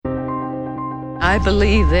I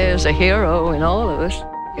believe there's a hero in all of us.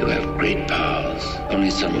 You have great powers, only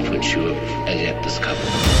some of which you have as yet discovered.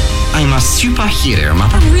 I'm a superhero, Mama.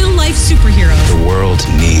 A real-life superhero. The world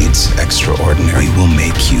needs extraordinary. We will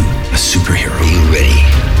make you a superhero. Are you ready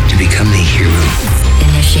to become a hero?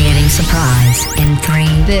 Initiating surprise in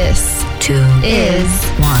 3. This, 2, is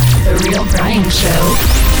 1. The Real Brian Show.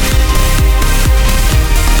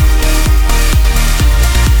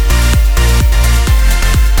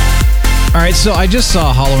 All right, so I just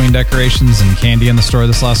saw Halloween decorations and candy in the store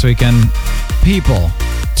this last weekend. People,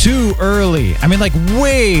 too early. I mean, like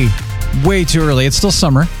way too early. It's still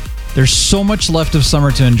summer. There's so much left of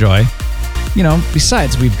summer to enjoy. You know,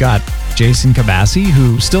 besides, we've got Jason Cabassi,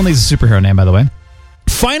 who still needs a superhero name, by the way.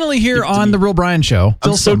 Finally here on The Real Brian Show.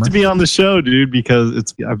 I'm stoked to be on the show, dude,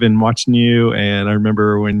 because I've been watching you, and I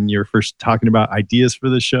remember when you were first talking about ideas for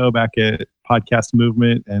the show back at Podcast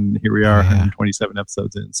Movement, and here we are, 127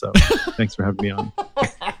 episodes in. So thanks for having me on.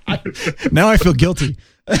 Now I feel guilty.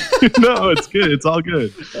 No, it's good. It's all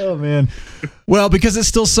good. Oh, man. Well, because it's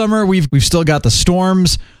still summer, we've still got the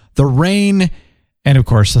storms, the rain, and of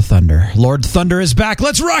course the thunder. Lord Thunder is back.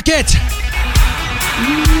 Let's rock it!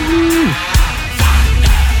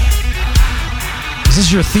 This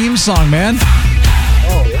is your theme song, man.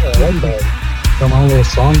 Oh, yeah, I like that. Got my own little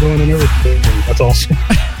song going and everything. That's awesome.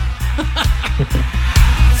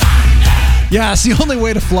 Yeah, it's the only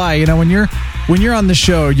way to fly. You know, when you're on the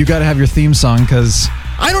show, you got to have your theme song, because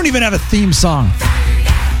I don't even have a theme song.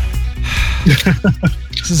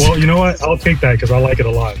 Well, you know what? I'll take that because I like it a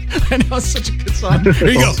lot. I know, it's such a good song. There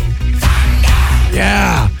you go.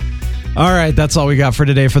 Yeah. All right, that's all we got for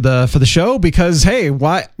today for the show, because hey,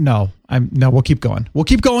 why? No, we'll keep going. We'll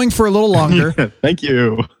keep going for a little longer. Thank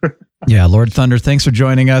you. Yeah, Lord Thunder, thanks for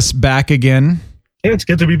joining us back again. Hey, it's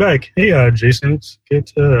good to be back. Hey, Jason, it's good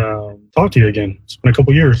to talk to you again. It's been a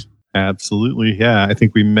couple years. Absolutely, yeah. I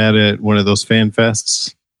think we met at one of those fan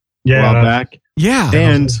fests a while back. Yeah,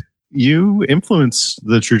 and you influenced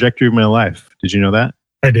the trajectory of my life. Did you know that?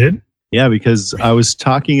 I did. Yeah, because I was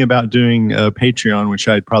talking about doing a Patreon, which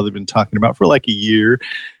I'd probably been talking about for like a year,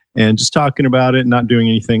 and just talking about it, not doing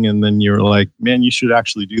anything. And then you were like, man, you should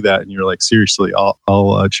actually do that. And you're like, seriously,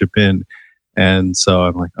 I'll chip in. And so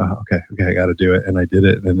I'm like, oh, okay, I got to do it. And I did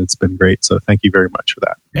it, and it's been great. So thank you very much for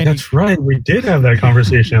that. And that's right. We did have that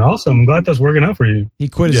conversation. Awesome. I'm glad that's working out for you. He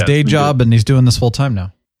quit his day job, and he's doing this full time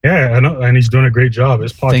now. Yeah, I know. And he's doing a great job.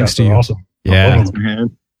 His podcast Thanks to you. Awesome. Yeah. Thanks,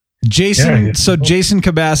 man. Jason, so Jason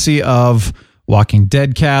Cabassi of Walking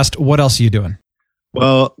Dead Cast. What else are you doing?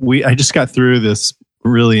 Well, I just got through this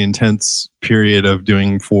really intense period of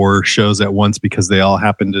doing 4 shows at once because they all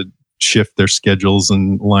happened to shift their schedules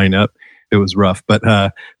and line up. It was rough, but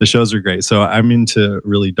the shows are great. So I'm into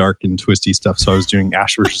really dark and twisty stuff. So I was doing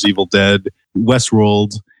Ash vs. Evil Dead,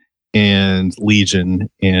 Westworld, and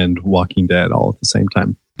Legion, and Walking Dead all at the same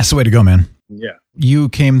time. That's the way to go, man. Yeah. You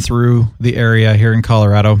came through the area here in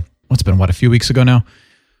Colorado. It's been, a few weeks ago now?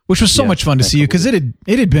 Which was so much fun to see you, because it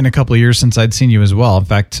had been a couple of years since I'd seen you as well. In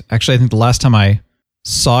fact, actually, I think the last time I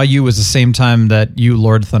saw you was the same time that you,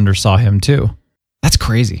 Lord Thunder, saw him too. That's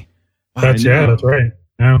crazy. Wow, that's right.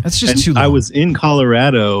 Yeah. That's just too long. I was in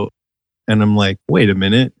Colorado, and I'm like, wait a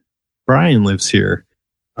minute, Brian lives here.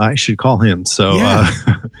 I should call him. So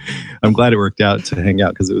I'm glad it worked out to hang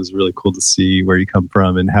out, because it was really cool to see where you come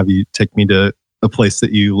from and have you take me to a place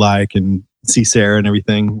that you like and see Sarah and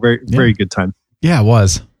everything. Very good time. Yeah, it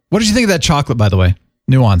was. What did you think of that chocolate, by the way?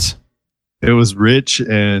 Nuance. It was rich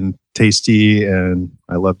and tasty, and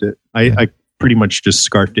I loved it. I pretty much just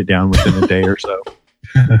scarfed it down within a day or so.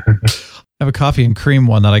 I have a coffee and cream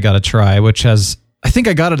one that I got to try, which has, I think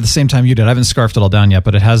I got it at the same time you did. I haven't scarfed it all down yet,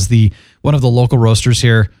 but it has one of the local roasters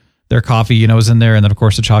here. Their coffee, is in there, and then of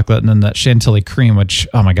course the chocolate, and then that chantilly cream, which,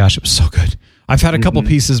 oh my gosh, it was so good. I've had a couple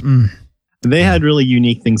pieces. They had really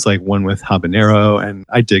unique things, like one with habanero, and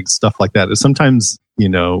I dig stuff like that. Sometimes,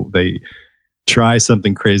 they try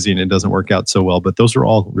something crazy and it doesn't work out so well, but those are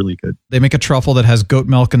all really good. They make a truffle that has goat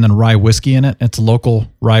milk and then rye whiskey in it. It's local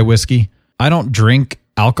rye whiskey. I don't drink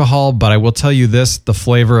alcohol, but I will tell you this, the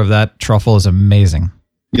flavor of that truffle is amazing.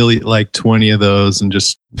 You'll eat like 20 of those and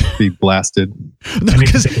just be blasted. No,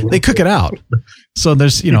 because they cook it out. So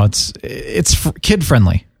there's, it's kid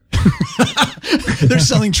friendly. They're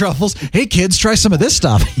selling truffles. Hey kids, try some of this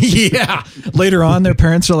stuff. Yeah. Later on, their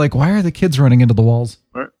parents are like, why are the kids running into the walls?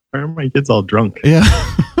 Why are my kids all drunk? Yeah.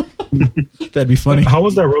 That'd be funny. How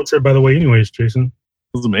was that road trip, by the way, anyways, Jason?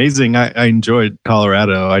 It was amazing. I enjoyed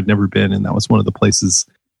Colorado. I'd never been, and that was one of the places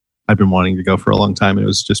I've been wanting to go for a long time. And it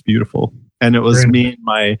was just beautiful. And it was me and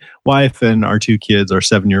my wife and our 2 kids, our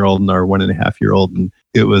 7-year-old and our 1.5-year-old. And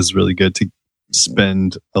it was really good to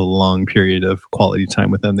spend a long period of quality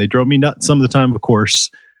time with them. They drove me nuts some of the time, of course.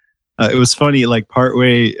 It was funny, like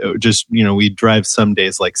partway, just, we drive some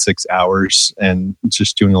days like 6 hours and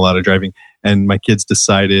just doing a lot of driving. And my kids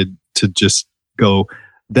decided to just go,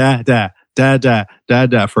 da, da, da, da, da,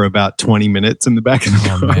 da, for about 20 minutes in the back of the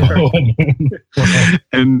car.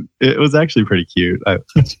 And it was actually pretty cute. I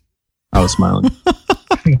was smiling.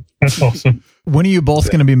 That's awesome. When are you both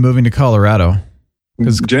going to be moving to Colorado?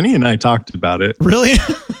 Because Jenny and I talked about it. Really?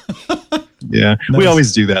 Yeah. Nice. We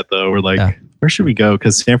always do that, though. We're like, where should we go?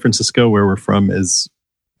 Because San Francisco, where we're from, is,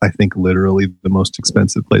 I think, literally the most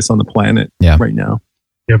expensive place on the planet right now.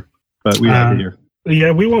 Yep. But we have it here.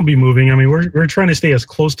 Yeah, we won't be moving. I mean, we're trying to stay as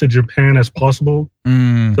close to Japan as possible.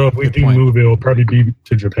 So if we do move, it'll probably be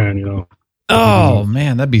to Japan, Oh,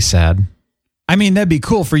 man, that'd be sad. I mean, that'd be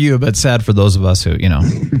cool for you, but sad for those of us who,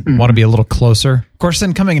 want to be a little closer. Of course,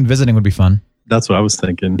 then coming and visiting would be fun. That's what I was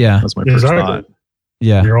thinking. Yeah. That's my first thought.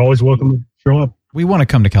 Yeah. You're always welcome to show up. We want to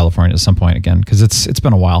come to California at some point again because it's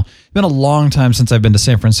been a while. It's been a long time since I've been to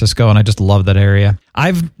San Francisco, and I just love that area.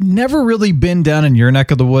 I've never really been down in your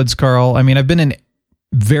neck of the woods, Carl. I mean, I've been in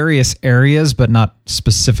various areas, but not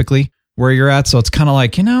specifically where you're at. So it's kind of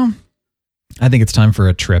like, I think it's time for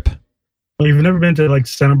a trip. Well, you've never been to like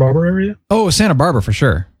Santa Barbara area? Oh, Santa Barbara for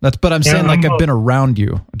sure. But I'm saying like I've been around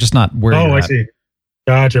you, just not where you're at. Oh, I see.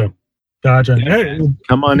 Gotcha. Hey,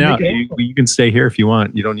 come on out. You can stay here if you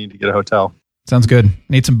want. You don't need to get a hotel. Sounds good.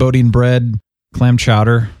 Need some Bodine bread, clam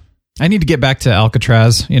chowder. I need to get back to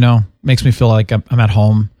Alcatraz, makes me feel like I'm at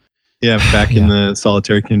home. Yeah, back in the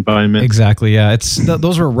solitary confinement. Exactly, yeah.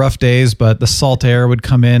 Those were rough days, but the salt air would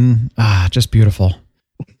come in. Just beautiful.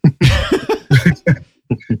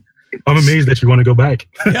 I'm amazed that you want to go back.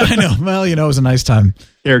 Yeah, I know. Well, it was a nice time.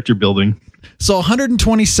 Character building. So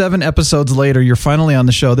 127 episodes later, you're finally on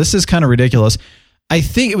the show. This is kind of ridiculous. I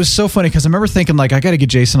think it was so funny because I remember thinking like, I got to get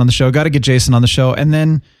Jason on the show. And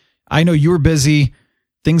then I know you were busy.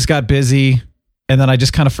 Things got busy. And then I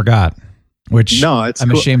just kind of forgot, which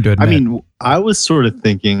I'm ashamed to admit. I mean, I was sort of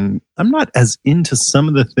thinking, I'm not as into some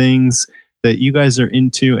of the things that you guys are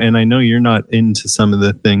into. And I know you're not into some of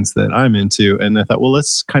the things that I'm into. And I thought, well,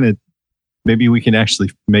 let's maybe we can actually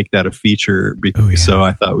make that a feature. So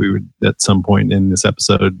I thought we would, at some point in this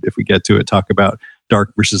episode, if we get to it, talk about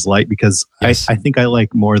dark versus light, because I think I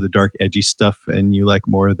like more of the dark, edgy stuff and you like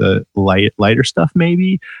more of the lighter stuff,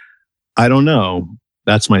 maybe. I don't know.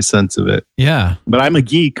 That's my sense of it. Yeah. But I'm a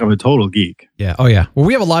geek. I'm a total geek. Yeah. Oh, yeah. Well,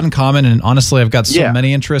 we have a lot in common. And honestly, I've got so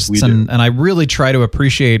many interests. And I really try to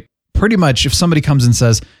appreciate pretty much if somebody comes and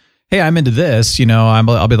says, hey, I'm into this,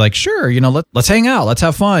 I'll be like, sure, let's hang out. Let's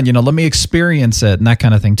have fun. Let me experience it and that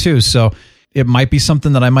kind of thing too. So it might be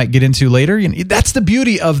something that I might get into later. That's the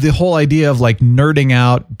beauty of the whole idea of like nerding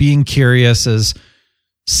out, being curious, is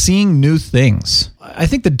seeing new things. I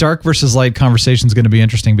think the dark versus light conversation is going to be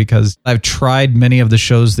interesting because I've tried many of the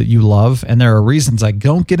shows that you love and there are reasons I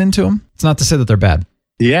don't get into them. It's not to say that they're bad.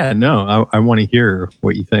 Yeah, no, I want to hear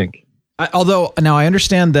what you think. Although now I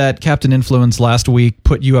understand that Captain Influence last week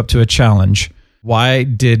put you up to a challenge. Why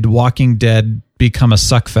did Walking Dead become a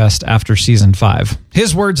suckfest after season 5?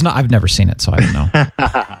 His words, I've never seen it, so I don't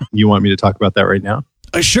know. You want me to talk about that right now?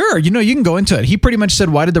 Sure. You can go into it. He pretty much said,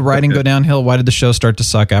 why did the writing go downhill? Why did the show start to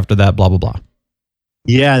suck after that? Blah, blah, blah.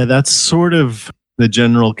 Yeah, that's sort of the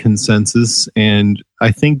general consensus. And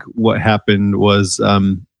I think what happened was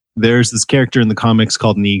there's this character in the comics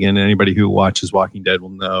called Negan. Anybody who watches Walking Dead will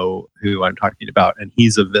know who I'm talking about. And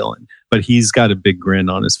he's a villain, but he's got a big grin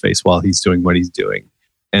on his face while he's doing what he's doing.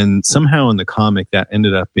 And somehow in the comic that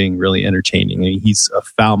ended up being really entertaining. I mean, he's a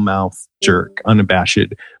foul-mouthed jerk,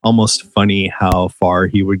 unabashed, almost funny how far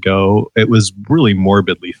he would go. It was really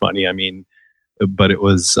morbidly funny. I mean, but it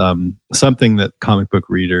was something that comic book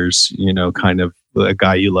readers, kind of a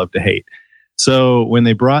guy you love to hate. So when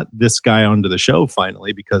they brought this guy onto the show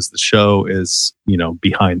finally, because the show is,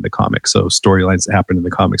 behind the comic. So storylines that happened in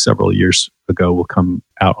the comic several years ago will come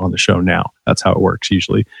out on the show now. That's how it works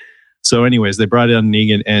usually. So anyways, they brought in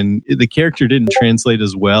Negan and the character didn't translate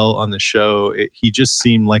as well on the show. He just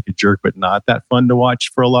seemed like a jerk, but not that fun to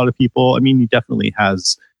watch for a lot of people. I mean, he definitely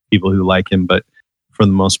has people who like him, but for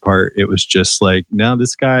the most part, it was just like, now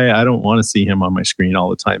this guy, I don't want to see him on my screen all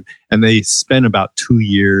the time. And they spent about 2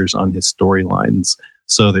 years on his storylines.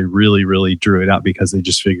 So they really, really drew it out because they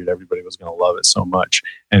just figured everybody was going to love it so much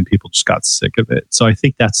and people just got sick of it. So I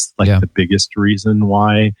think that's the biggest reason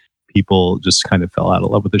why people just kind of fell out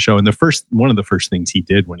of love with the show. And one of the first things he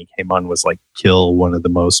did when he came on was like kill one of the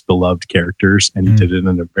most beloved characters. And he did it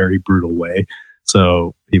in a very brutal way.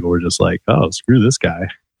 So people were just like, oh, screw this guy.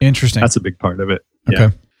 Interesting. That's a big part of it. Okay. Yeah.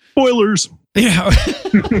 Spoilers. Yeah.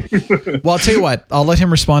 Well, I'll tell you what. I'll let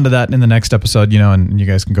him respond to that in the next episode, and you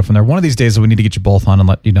guys can go from there. One of these days we need to get you both on and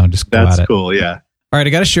let just go at it. That's cool, yeah. All right, I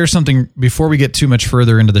got to share something before we get too much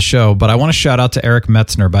further into the show, but I want to shout out to Eric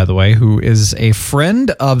Metzner, by the way, who is a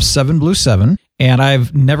friend of 7 Blue 7, and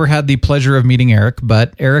I've never had the pleasure of meeting Eric,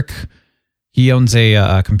 but Eric, he owns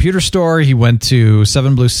a computer store. He went to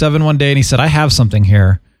 7 Blue 7 one day, and he said, I have something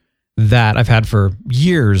here that I've had for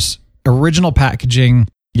years, original packaging,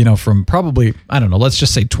 from probably, I don't know, let's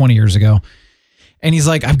just say 20 years ago. And he's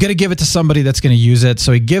like, I've got to give it to somebody that's going to use it.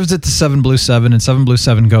 So he gives it to 7 Blue 7, and 7 Blue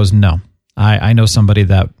 7 goes, no. I know somebody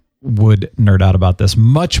that would nerd out about this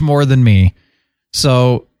much more than me.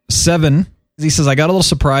 So 7, he says, I got a little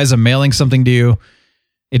surprise. I'm mailing something to you.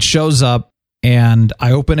 It shows up and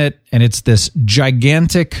I open it and it's this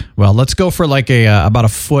gigantic, well, let's go for like about a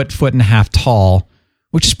foot and a half tall,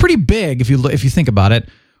 which is pretty big if you think about it.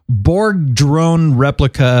 Borg drone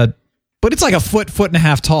replica, but it's like a foot and a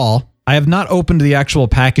half tall. I have not opened the actual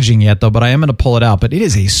packaging yet though, but I am going to pull it out. But it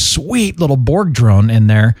is a sweet little Borg drone in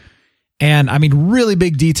there. And I mean, really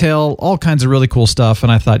big detail, all kinds of really cool stuff.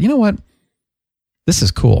 And I thought, you know what? This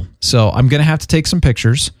is cool. So I'm going to have to take some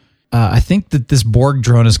pictures. I think that this Borg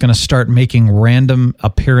drone is going to start making random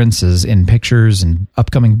appearances in pictures and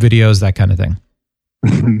upcoming videos, that kind of thing.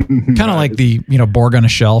 Kind of like the, Borg on a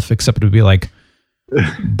shelf, except it would be like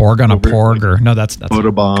Borg on a porg or no, that's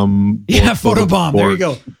photobomb. Yeah, photobomb. There you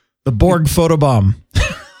go. The Borg photobomb.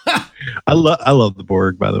 I love the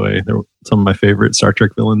Borg, by the way. They're some of my favorite Star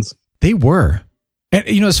Trek villains. They were. And,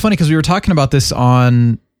 it's funny because we were talking about this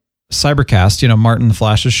on Cybercast, Martin the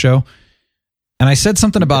Flash's show. And I said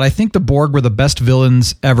something about, I think the Borg were the best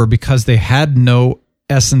villains ever because they had no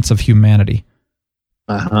essence of humanity.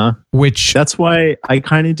 Uh-huh. Which... That's why I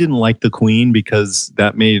kind of didn't like the Queen, because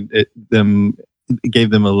that made gave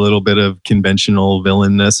them a little bit of conventional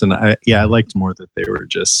villainness. And I liked more that they were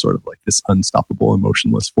just sort of like this unstoppable,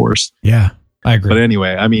 emotionless force. Yeah. I agree. But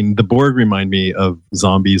anyway, I mean, the Borg remind me of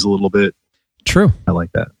zombies a little bit. True. I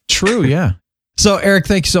like that. True, yeah. So, Eric,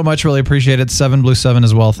 thank you so much. Really appreciate it. 7 Blue 7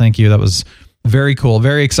 as well. Thank you. That was very cool,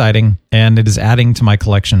 very exciting. And it is adding to my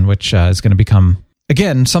collection, which is going to become,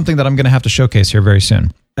 again, something that I'm going to have to showcase here very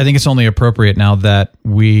soon. I think it's only appropriate now that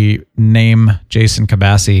we name Jason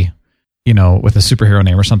Cabassi, with a superhero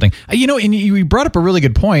name or something. And you brought up a really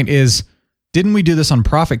good point is, didn't we do this on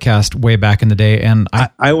ProfitCast way back in the day? And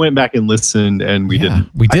I went back and listened, and we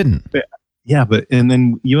didn't. We didn't. Yeah, and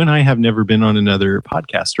then you and I have never been on another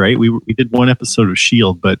podcast, right? We did one episode of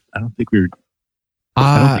S.H.I.E.L.D., but I don't think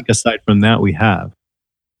I don't think aside from that we have.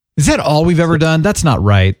 Is that all we've ever done? That's not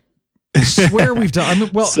right. I swear we've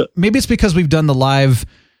done. Maybe it's because we've done the live,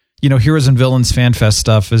 Heroes and Villains Fan Fest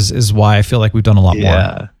stuff is why I feel like we've done a lot more.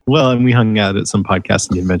 Yeah. Well, and we hung out at some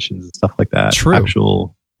podcasting conventions and stuff like that. True.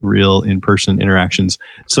 Actual real in-person interactions.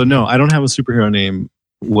 So no, I don't have a superhero name.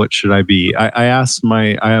 What should I be? I asked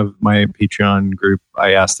I have my Patreon group.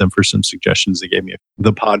 I asked them for some suggestions. They gave me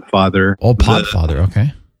the Podfather. Oh, Podfather.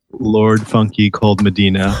 Okay. Lord Funky Cold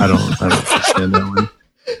Medina. I don't understand that one.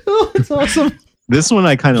 Oh, that's awesome. This one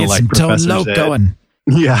I kind of like. Professor Zed. Going.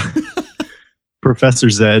 Yeah. Professor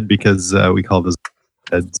Zed, because we call this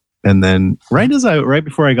Zed. And then right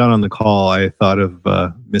before I got on the call, I thought of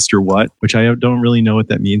Mr. What, which I don't really know what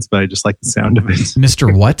that means, but I just like the sound of it.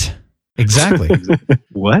 Mr. What? Exactly.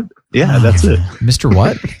 What? Yeah, that's it. Mr.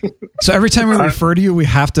 What? So every time we refer to you, we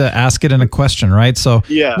have to ask it in a question, right? So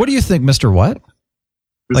yeah. What do you think, Mr. What?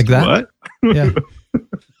 Mr. Like that? What? Yeah.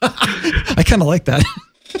 I kind of like that.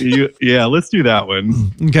 Yeah, let's do that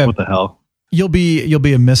one. Okay. What the hell? You'll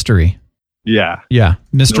be a mystery. Yeah. Yeah.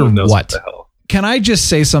 Mr. No one knows what the hell. Can I just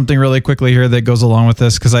say something really quickly here that goes along with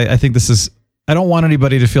this? Because I think this is, I don't want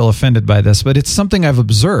anybody to feel offended by this, but it's something I've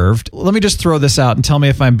observed. Let me just throw this out and tell me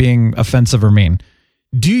if I'm being offensive or mean.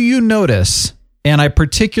 Do you notice, and I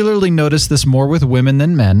particularly notice this more with women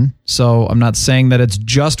than men, so I'm not saying that it's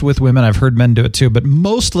just with women, I've heard men do it too, but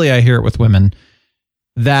mostly I hear it with women,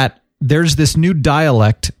 that there's this new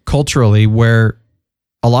dialect culturally where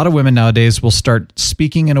a lot of women nowadays will start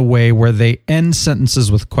speaking in a way where they end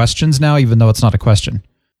sentences with questions now, even though it's not a question.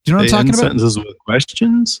 Do you know what I'm talking about? Sentences with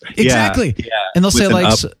questions? Exactly. Yeah. And they'll say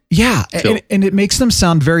like, and it makes them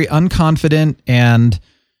sound very unconfident and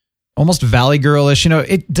almost Valley Girl-ish.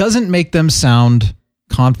 It doesn't make them sound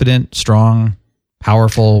confident, strong,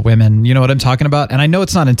 powerful women. You know what I'm talking about? And I know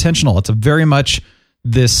it's not intentional. It's a very much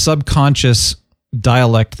this subconscious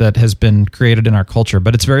dialect that has been created in our culture,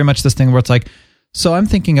 but it's very much this thing where it's like, so I'm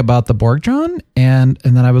thinking about the Borg drone, and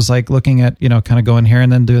then I was like looking at, kind of going here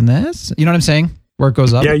and then doing this. You know what I'm saying? Where it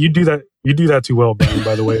goes up. Yeah, you do that. You do that too well, Brian,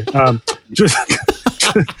 by the way.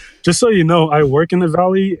 Just so you know, I work in the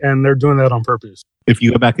Valley, and they're doing that on purpose. If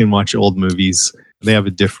you go back and watch old movies, they have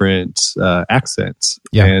a different accents.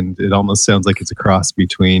 Yeah. And it almost sounds like it's a cross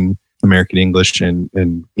between American English and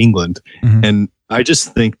England. Mhm. And I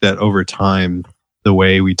just think that over time, the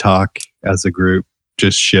way we talk as a group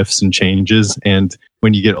just shifts and changes. And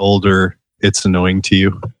when you get older, it's annoying to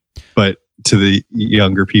you. But to the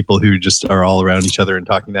younger people who just are all around each other and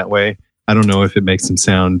talking that way, I don't know if it makes them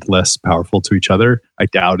sound less powerful to each other. I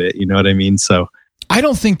doubt it. You know what I mean? So I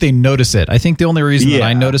don't think they notice it. I think the only reason that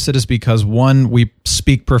I notice it is because, one, we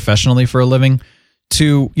speak professionally for a living.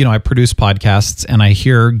 Two, I produce podcasts and I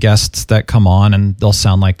hear guests that come on and they'll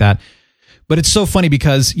sound like that. But it's so funny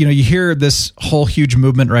because, you hear this whole huge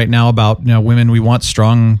movement right now about, women. We want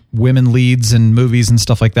strong women leads in movies and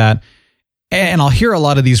stuff like that. And I'll hear a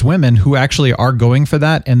lot of these women who actually are going for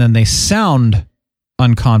that. And then they sound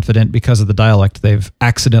unconfident because of the dialect they've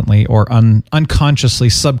accidentally or unconsciously,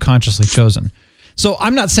 subconsciously chosen. So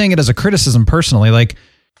I'm not saying it as a criticism personally.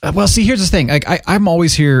 See, here's the thing. I'm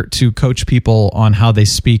always here to coach people on how they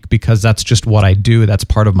speak because that's just what I do. That's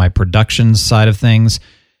part of my production side of things.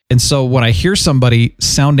 And so when I hear somebody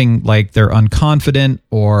sounding like they're unconfident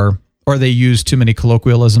or they use too many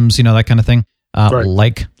colloquialisms, that kind of thing, Right.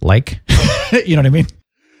 like, you know what I mean?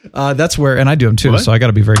 That's where, and I do them too. What? So I got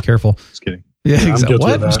to be very careful. just kidding. Yeah, I'm exactly. guilty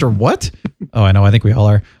What, of that. Mr. What? Oh, I know. I think we all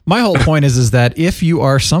are. My whole point is that if you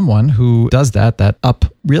are someone who does that up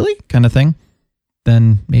really kind of thing,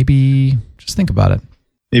 then maybe just think about it.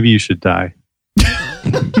 Maybe you should die.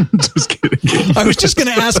 Just kidding. I was just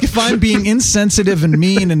going to ask if I'm being insensitive and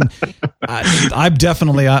mean, and I'm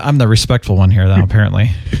the respectful one here, though,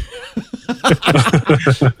 apparently.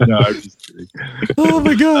 No, I'm just kidding. Oh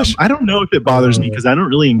my gosh. I don't know if it bothers me because I don't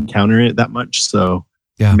really encounter it that much. So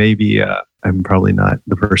Yeah. maybe I'm probably not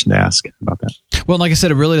the person to ask about that. Well, like I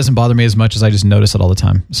said, it really doesn't bother me as much as I just notice it all the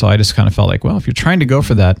time. So I just kind of felt like, well, if you're trying to go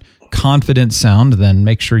for that confident sound, then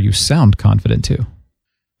make sure you sound confident too.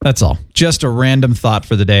 That's all. Just a random thought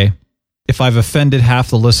for the day. If I've offended half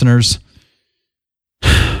the listeners,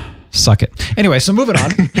 suck it. Anyway, so moving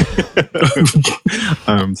on.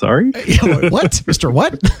 I'm sorry. What? Mr.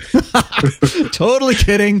 What? Totally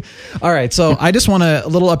kidding. All right. So I just want a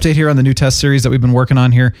little update here on the new test series that we've been working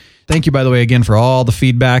on here. Thank you, by the way, again, for all the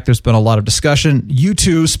feedback. There's been a lot of discussion. You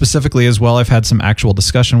two specifically as well, I've had some actual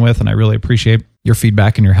discussion with, and I really appreciate your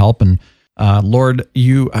feedback and your help. And Lord,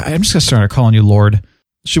 I'm just going to start calling you Lord.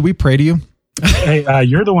 Should we pray to you? Hey,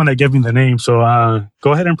 you're the one that gave me the name, so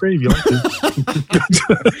go ahead and pray if you like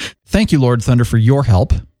to. Thank you, Lord Thunder, for your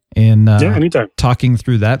help in anytime. talking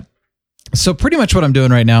through that. So pretty much what I'm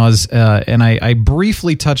doing right now is, and I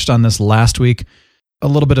briefly touched on this last week, a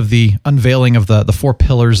little bit of the unveiling of the 4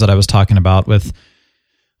 pillars that I was talking about with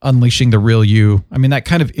unleashing the real you. I mean, that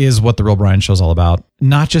kind of is what the Real Brian Show is all about.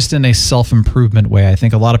 Not just in a self-improvement way. I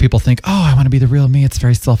think a lot of people think, oh, I want to be the real me. It's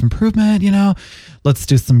very self-improvement, Let's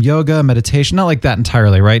do some yoga, meditation. Not like that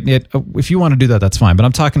entirely, right? If you want to do that, that's fine. But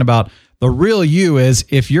I'm talking about the real you is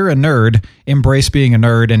if you're a nerd, embrace being a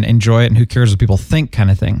nerd and enjoy it, and who cares what people think kind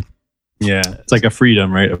of thing. Yeah. It's like a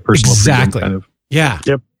freedom, right? A personal freedom kind of. Yeah.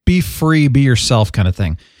 Yep. Be free, be yourself kind of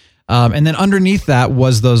thing. And then underneath that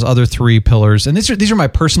was those other 3 pillars. And these are my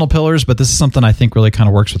personal pillars, but this is something I think really kind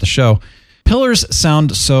of works with the show. Pillars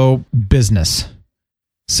sound so business.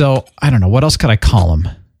 So I don't know. What else could I call them?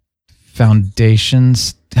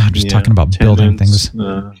 Foundations. I'm just talking about building things.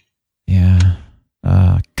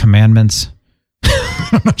 Commandments.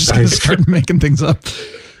 I'm just going to start making things up.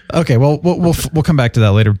 Okay. Well, we'll come back to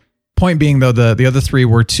that later. Point being, though, the other 3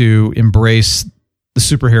 were to embrace the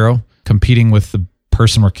superhero, competing with the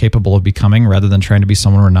person we're capable of becoming rather than trying to be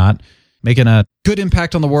someone we're not, making a good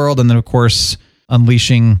impact on the world, and then, of course,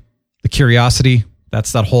 unleashing the curiosity.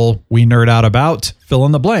 That's that whole we nerd out about, fill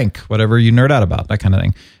in the blank, whatever you nerd out about, that kind of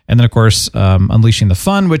thing. And then, of course, unleashing the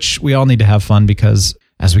fun, which we all need to have fun because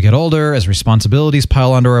as we get older, as responsibilities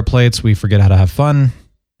pile onto our plates, we forget how to have fun.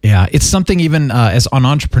 Yeah, it's something even as an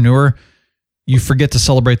entrepreneur, you forget to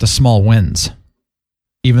celebrate the small wins.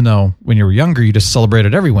 Even though when you were younger, you just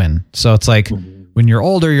celebrated every win. So it's like when you're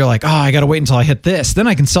older, you're like, oh, I got to wait until I hit this. Then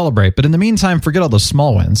I can celebrate. But in the meantime, forget all those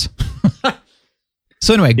small wins.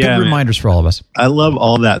 So anyway, good reminders for all of us. I love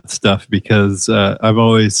all that stuff because I've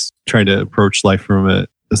always tried to approach life from a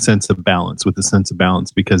sense of balance,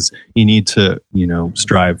 because you need to,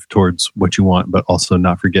 strive towards what you want, but also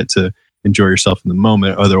not forget to enjoy yourself in the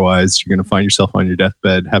moment. Otherwise, you're going to find yourself on your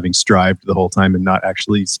deathbed having strived the whole time and not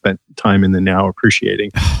actually spent time in the now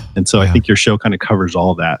appreciating. And so I think your show kind of covers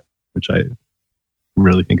all that, which I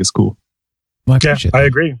really think is cool. Well, I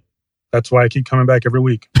agree. That's why I keep coming back every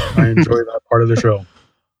week. I enjoy that part of the show.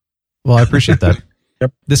 Well, I appreciate that.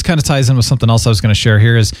 Yep. This kind of ties in with something else I was going to share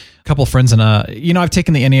here. Is a couple of friends I've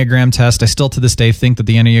taken the Enneagram test. I still to this day think that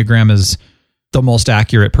the Enneagram is the most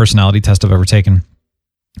accurate personality test I've ever taken.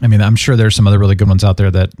 I mean, I'm sure there's some other really good ones out there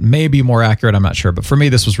that may be more accurate. I'm not sure. But for me,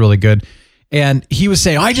 this was really good. And he was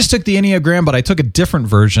saying, I just took the Enneagram, but I took a different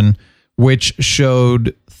version, which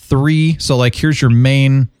showed 3. So like, here's your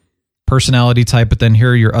main personality type, but then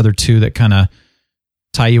here are your other 2 that kind of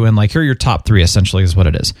tie you in. Like, here are your top 3 essentially is what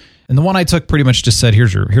it is. And the one I took pretty much just said,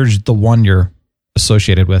 here's the one you're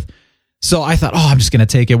associated with. So I thought, I'm just going to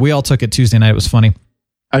take it. We all took it Tuesday night. It was funny.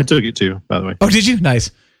 I took it too, by the way. Oh, did you?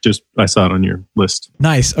 Nice. Just, I saw it on your list.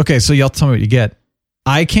 Nice. Okay. So y'all tell me what you get.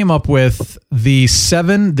 I came up with the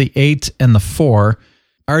 7, the 8, and the 4.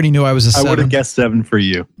 I already knew I was a 7. I would have guessed 7 for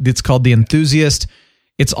you. It's called the enthusiast.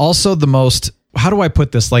 It's also the most, how do I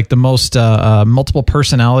put this? Like the most multiple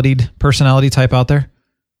personality type out there.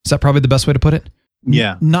 Is that probably the best way to put it?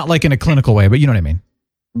 Yeah. Not like in a clinical way, but you know what I mean?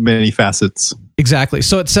 Many facets. Exactly.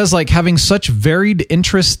 So it says like having such varied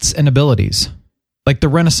interests and abilities. Like the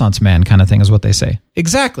Renaissance man kind of thing is what they say.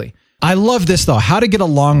 Exactly. I love this though. How to get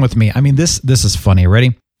along with me. I mean, this is funny.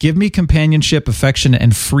 Ready? Give me companionship, affection,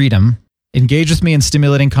 and freedom. Engage with me in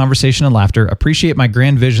stimulating conversation and laughter. Appreciate my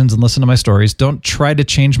grand visions and listen to my stories. Don't try to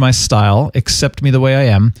change my style. Accept me the way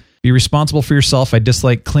I am. Be responsible for yourself. I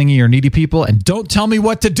dislike clingy or needy people. And don't tell me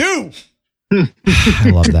what to do. I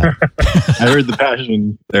love that. I heard the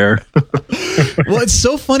passion there. Well, it's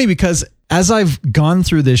so funny because as I've gone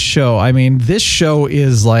through this show, I mean, this show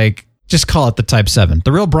is like, just call it the Type 7,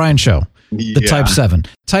 the real Brian show, the Type 7.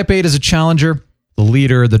 Type 8 is a challenger, the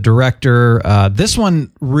leader, the director. This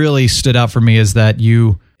one really stood out for me is that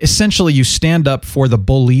you stand up for the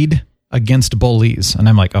bullied against bullies. And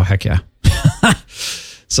I'm like, oh, heck yeah.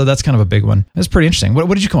 So that's kind of a big one. That's pretty interesting. What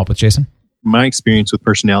did you come up with, Jason? My experience with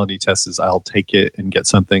personality tests is I'll take it and get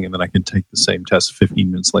something, and then I can take the same test 15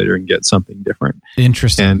 minutes later and get something different.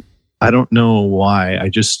 Interesting. And I don't know why. I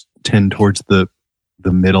just tend towards the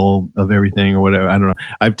middle of everything or whatever. I don't know.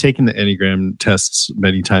 I've taken the Enneagram tests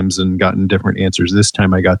many times and gotten different answers. This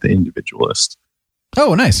time I got the individualist.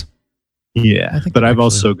 Oh, nice. Yeah. But I've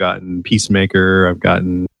also gotten peacemaker. I've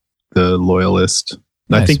gotten the loyalist.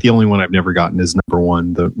 Nice. I think the only one I've never gotten is number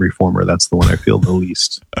 1, the reformer. That's the one I feel the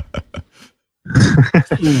least.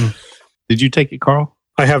 Did you take it, Carl?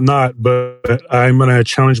 I have not, but I'm going to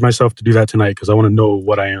challenge myself to do that tonight because I want to know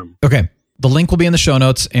what I am. Okay. The link will be in the show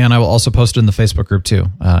notes, and I will also post it in the Facebook group too.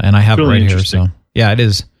 And I have it right here. So yeah, it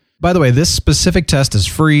is. By the way, this specific test is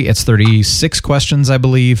free. It's 36 questions, I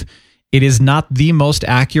believe. It is not the most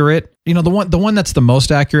accurate. You know, the one that's the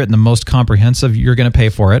most accurate and the most comprehensive, you're going to pay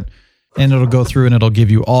for it. And it'll go through and it'll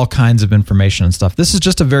give you all kinds of information and stuff. This is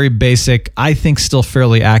just a very basic, I think still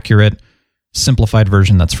fairly accurate, simplified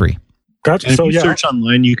version that's free. Gotcha. And if you search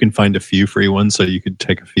online, you can find a few free ones, so you could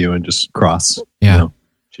take a few and just cross. Yeah. You know,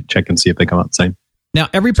 check and see if they come out the same. Now,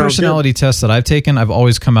 every personality test that I've taken, I've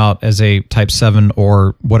always come out as a Type 7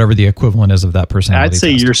 or whatever the equivalent is of that personality I'd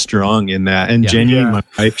say test. You're strong in that. And genuinely, my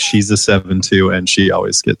wife, she's a 7 too, and she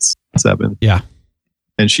always gets 7. Yeah.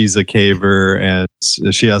 And she's a caver, and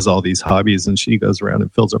she has all these hobbies, and she goes around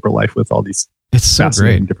and fills up her life with all these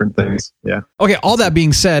fascinating different things. Yeah. Okay, all that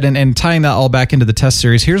being said, and tying that all back into the test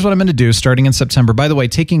series, here's what I'm going to do starting in September. By the way,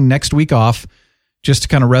 taking next week off just to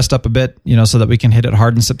kind of rest up a bit, so that we can hit it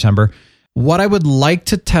hard in September. What I would like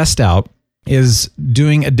to test out is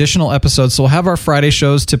doing additional episodes. So we'll have our Friday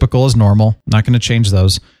shows typical as normal. Not going to change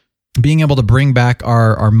those. Being able to bring back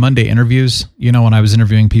our Monday interviews, when I was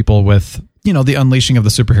interviewing people with, the unleashing of the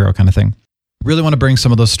superhero kind of thing. Really want to bring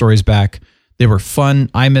some of those stories back. They were fun.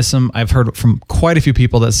 I miss them. I've heard from quite a few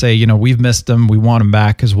people that say, we've missed them. We want them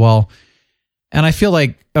back as well. And I feel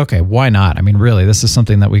like, okay, why not? I mean, really, this is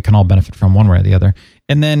something that we can all benefit from one way or the other.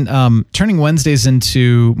 And then turning Wednesdays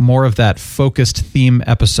into more of that focused theme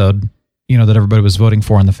episode, that everybody was voting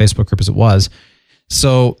for in the Facebook group as it was.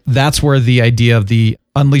 So that's where the idea of the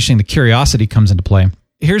unleashing the curiosity comes into play.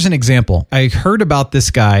 Here's an example. I heard about this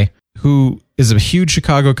guy who is a huge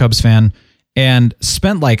Chicago Cubs fan and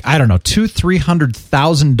spent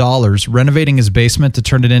 $200,000-$300,000 renovating his basement to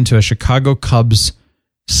turn it into a Chicago Cubs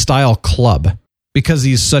style club because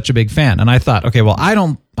he's such a big fan. And I thought, okay, well, I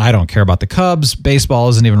don't care about the Cubs. Baseball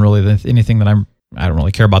isn't even really anything that I don't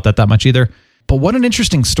really care about that much either. But what an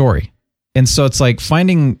interesting story. And so it's like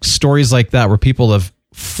finding stories like that where people have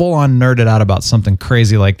full on nerded out about something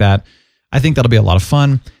crazy like that. I think that'll be a lot of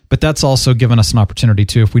fun, but that's also given us an opportunity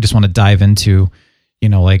too, if we just want to dive into,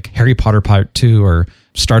 like Harry Potter Part 2 or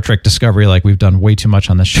Star Trek Discovery, like we've done way too much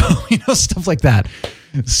on this show, stuff like that.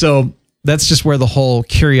 So that's just where the whole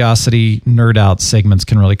curiosity nerd out segments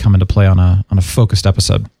can really come into play on a focused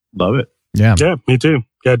episode. Love it. Yeah. Yeah, me too.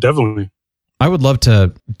 Yeah, definitely. I would love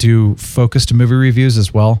to do focused movie reviews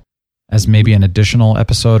as well as maybe an additional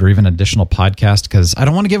episode or even additional podcast, because I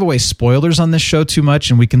don't want to give away spoilers on this show too much.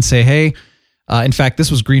 And we can say, hey, in fact,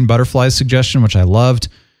 this was Green Butterfly's suggestion, which I loved.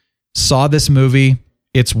 Saw this movie.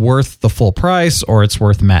 It's worth the full price, or it's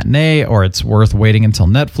worth matinee, or it's worth waiting until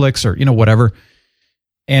Netflix, or, whatever.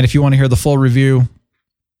 And if you want to hear the full review,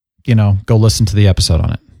 go listen to the episode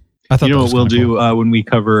on it. I thought what we'll do when we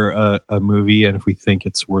cover a movie, and if we think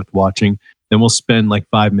it's worth watching, then we'll spend like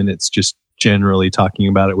 5 minutes just generally talking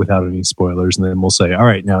about it without any spoilers. And then we'll say, all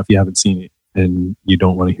right, now if you haven't seen it and you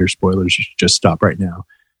don't want to hear spoilers, just stop right now.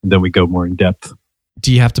 And then we go more in depth.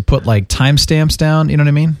 Do you have to put like timestamps down? You know what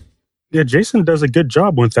I mean? Yeah, Jason does a good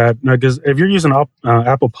job with that. Because if you're using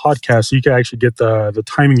Apple Podcasts, you can actually get the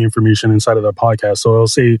timing information inside of the podcast. So it'll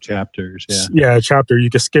say chapters. Yeah, a chapter. You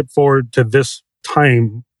can skip forward to this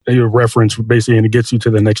time that you reference, basically, and it gets you to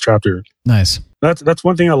the next chapter. Nice. That's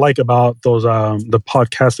one thing I like about those the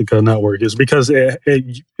Podcastica network, is because it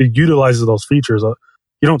utilizes those features. You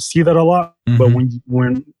don't see that a lot, but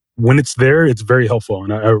when it's there, it's very helpful,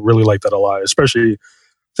 and I really like that a lot. Especially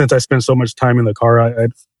since I spend so much time in the car, I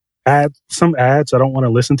add some ads I don't want to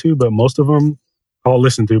listen to, but most of them I'll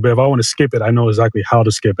listen to. But if I want to skip it, I know exactly how to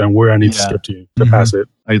skip and where I need to skip to pass it.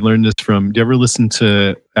 I learned this from. Do you ever listen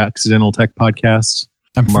to Accidental Tech Podcasts?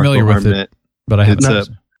 I'm familiar with it, but I haven't.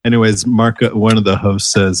 Anyways, Mark, one of the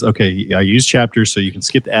hosts says, okay, I use chapters so you can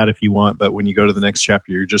skip the ad if you want, but when you go to the next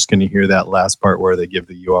chapter, you're just going to hear that last part where they give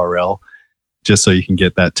the URL, just so you can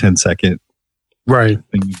get that 10-second right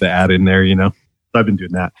thing, the ad in there, I've been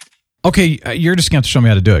doing that. Okay, you're just going to have to show me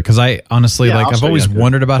how to do it, because I honestly, I've always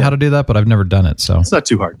wondered about how to do that, but I've never done it, so. It's not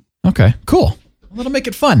too hard. Okay, cool. Well, that'll make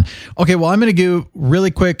it fun. Okay, well, I'm going to do really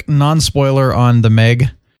quick non-spoiler on The Meg,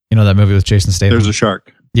 that movie with Jason Statham. There's a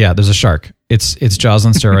shark. Yeah, there's a shark. It's Jaws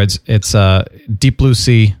on steroids. It's Deep Blue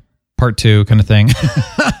Sea Part 2 kind of thing.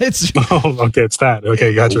 It's okay, it's that.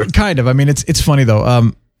 Okay, gotcha. Kind of. I mean, it's funny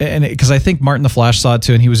though. And because I think Martin the Flash saw it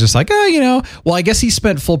too, and he was just like, well, I guess he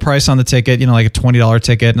spent full price on the ticket, like a $20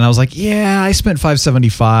 ticket, and I was like, yeah, I spent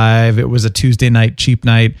 $5.75. It was a Tuesday night, cheap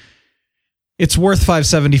night. It's worth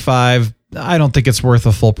 $5.75. I don't think it's worth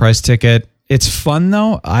a full price ticket. It's fun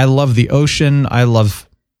though. I love the ocean. I love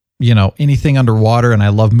anything underwater. And I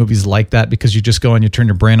love movies like that because you just go and you turn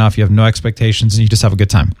your brain off. You have no expectations and you just have a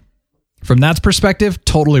good time. From that perspective,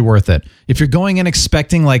 totally worth it. If you're going in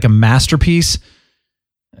expecting like a masterpiece,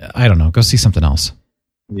 I don't know, go see something else.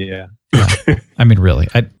 Yeah. I mean, really.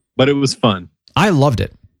 But it was fun. I loved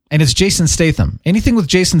it. And it's Jason Statham. Anything with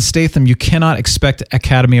Jason Statham, you cannot expect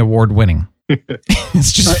Academy Award winning.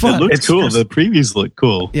 It's just fun. It looks cool. The previews look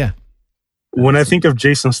cool. Yeah. When I think of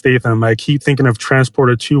Jason Statham, I keep thinking of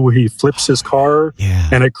Transporter 2, where he flips his car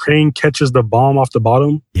and a crane catches the bomb off the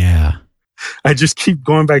bottom. Yeah. I just keep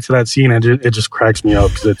going back to that scene, and it just cracks me up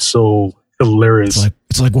because it's so hilarious.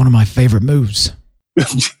 It's like one of my favorite moves.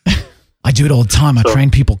 I do it all the time. I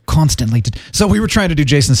train people constantly. So we were trying to do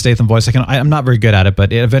Jason Statham voice. I'm not very good at it,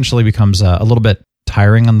 but it eventually becomes a little bit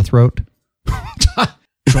tiring on the throat.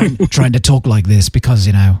 trying to talk like this because,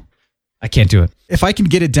 I can't do it. If I can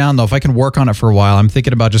get it down, though, if I can work on it for a while, I'm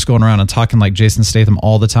thinking about just going around and talking like Jason Statham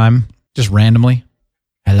all the time, just randomly.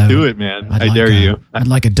 Hello. Do it, man. I dare you. I'd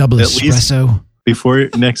like a double espresso. Before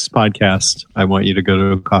next podcast, I want you to go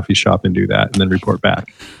to a coffee shop and do that and then report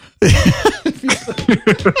back.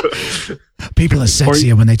 People are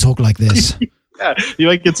sexier when they talk like this. Yeah, you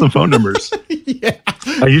might get some phone numbers. Yeah.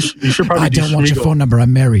 You should probably I don't want your phone number.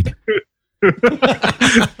 I'm married.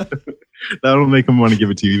 That'll make them want to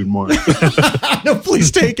give it to you even more. No,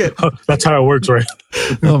 please take it. That's how it works, right?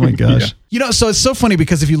 Oh my gosh. Yeah. So it's so funny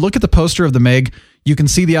because if you look at the poster of the Meg, you can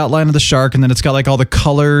see the outline of the shark, and then it's got like all the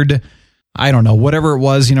colored, I don't know, whatever it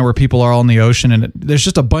was, where people are all in the ocean, and there's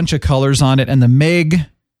just a bunch of colors on it. And the Meg,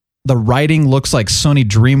 the writing looks like Sony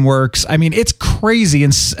DreamWorks. I mean, it's crazy.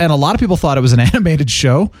 And a lot of people thought it was an animated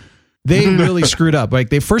show. They really screwed up.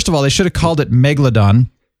 Like first of all, they should have called it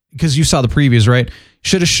Megalodon, because you saw the previews, right?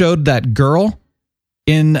 Should have showed that girl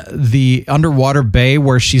in the underwater bay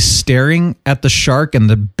where she's staring at the shark and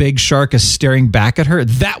the big shark is staring back at her.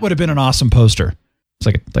 That would have been an awesome poster. It's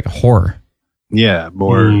like a horror. Yeah,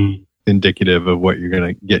 more indicative of what you're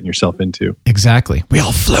going to get yourself into. Exactly. We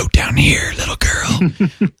all float down here, little girl.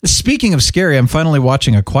 Speaking of scary, I'm finally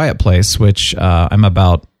watching A Quiet Place, which I'm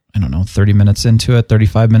about, 30 minutes into it,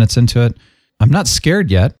 35 minutes into it. I'm not scared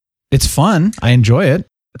yet. It's fun. I enjoy it.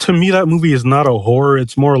 To me, that movie is not a horror.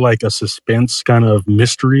 It's more like a suspense kind of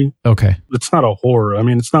mystery. Okay. It's not a horror. I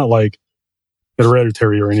mean, it's not like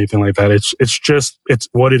Hereditary or anything like that. It's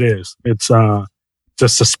what it is. It's a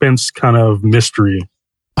suspense kind of mystery.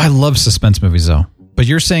 I love suspense movies though. But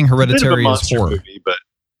you're saying Hereditary is horror. Movie, but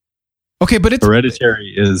okay, but it's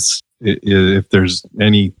Hereditary is if there's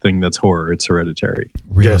anything that's horror, it's Hereditary.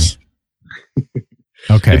 Really? Yes.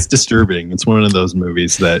 Okay. It's disturbing. It's one of those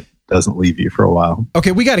movies that doesn't leave you for a while.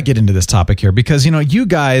 Okay, we got to get into this topic here because, you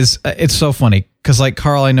guys, it's so funny because like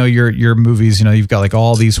Carl, I know your movies, you've got like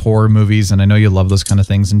all these horror movies and I know you love those kind of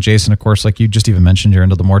things. And Jason, of course, like you just even mentioned, you're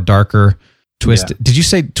into the more darker, twisted. Yeah. Did you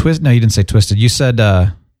say twist? No, you didn't say twisted. You said,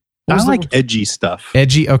 I like edgy stuff.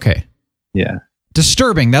 Edgy. Okay. Yeah.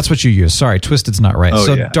 Disturbing. That's what you use. Sorry. Twisted's not right.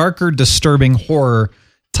 So darker, disturbing horror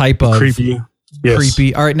type of creepy. Yes.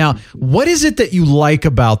 Creepy. All right. Now, what is it that you like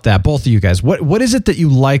about that? Both of you guys, what is it that you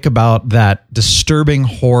like about that disturbing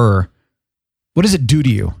horror? What does it do to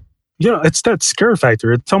you? Yeah, it's that scare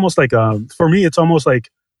factor. It's almost like, for me, it's almost like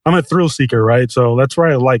I'm a thrill seeker, right? So that's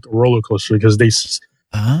why I like roller coaster because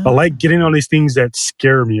I like getting on these things that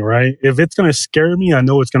scare me, right? If it's going to scare me, I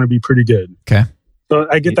know it's going to be pretty good. Okay. So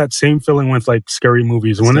I get that same feeling with like scary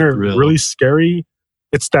movies. When they're really scary,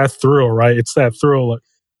 it's that thrill, right? It's that thrill. Like,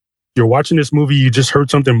 you're watching this movie, you just heard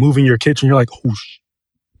something move in your kitchen. You're like, oh,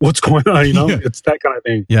 what's going on? It's that kind of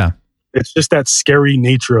thing. Yeah. It's just that scary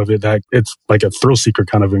nature of it that it's like a thrill seeker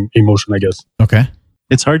kind of emotion, I guess. Okay.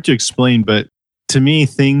 It's hard to explain, but to me,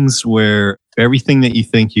 things where everything that you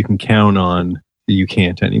think you can count on, you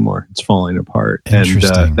can't anymore. It's falling apart. And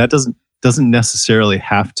that doesn't necessarily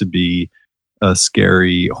have to be a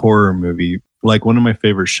scary horror movie. Like one of my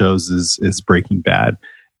favorite shows is Breaking Bad.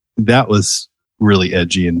 That was really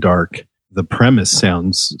edgy and dark. The premise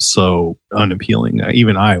sounds so unappealing.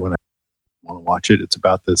 Even when I want to watch it, it's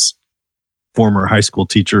about this former high school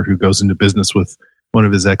teacher who goes into business with one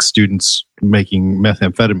of his ex-students making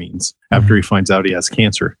methamphetamines after he finds out he has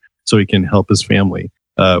cancer so he can help his family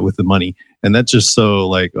with the money. And that's just so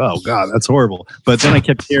like, oh God, that's horrible. But then I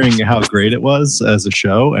kept hearing how great it was as a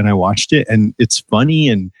show and I watched it and it's funny.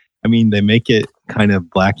 And I mean, they make it kind of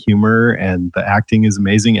black humor and the acting is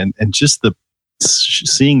amazing. And just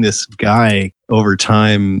seeing this guy over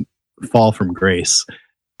time fall from grace.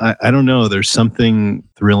 I don't know. There's something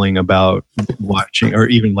thrilling about watching, or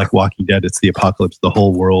even like Walking Dead. It's the apocalypse. The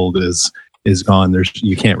whole world is gone.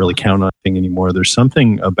 You can't really count on anything anymore. There's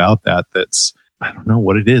something about that's, I don't know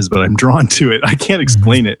what it is, but I'm drawn to it. I can't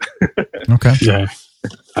explain it. Okay. Yeah,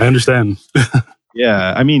 I understand.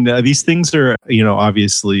 Yeah. I mean, these things are,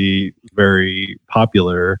 obviously very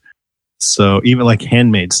popular. So even like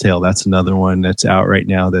Handmaid's Tale, that's another one that's out right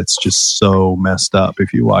now that's just so messed up.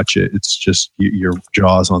 If you watch it, it's just your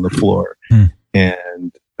jaw's on the floor.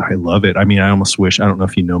 And I love it. I mean, I almost wish, I don't know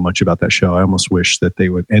if you know much about that show. I almost wish that they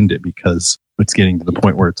would end it because it's getting to the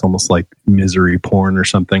point where it's almost like misery porn or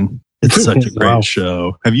something. It's such a great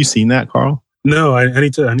show. Have you seen that, Carl? No, I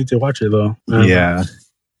need to watch it though. Yeah.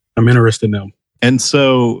 I'm interested now. And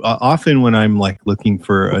so often when I'm like looking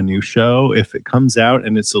for a new show, if it comes out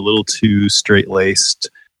and it's a little too straight-laced,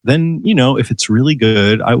 then, if it's really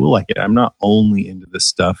good, I will like it. I'm not only into this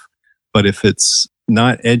stuff, but if it's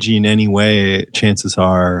not edgy in any way, chances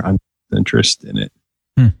are I'm interested in it.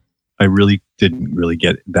 I really didn't really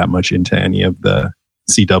get that much into any of the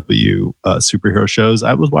CW superhero shows.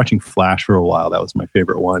 I was watching Flash for a while. That was my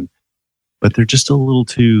favorite one. But they're just a little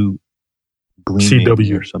too gleaming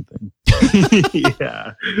CW or something.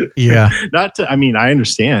 Yeah. I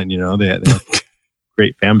understand, they have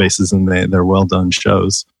great fan bases and they're well done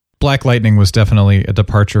shows. Black Lightning was definitely a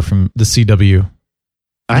departure from the CW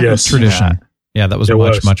tradition. Yeah, that was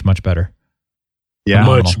much better. Yeah.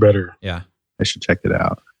 Much better. Yeah. I should check it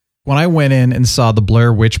out. When I went in and saw the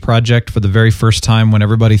Blair Witch Project for the very first time, when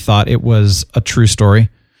everybody thought it was a true story,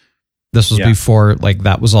 this was before like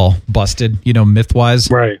that was all busted,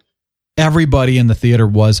 myth-wise. Right. Everybody in the theater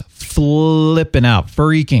was flipping out,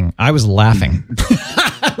 freaking. I was laughing.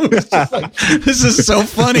 I was just like, this is so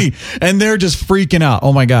funny. And they're just freaking out.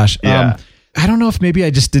 Oh my gosh. Yeah. I don't know if maybe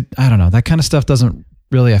I just did. I don't know. That kind of stuff doesn't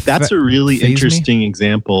really affect. That's a really interesting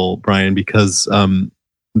example, Brian, because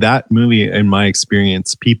that movie, in my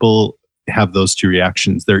experience, people have those two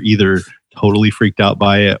reactions. They're either totally freaked out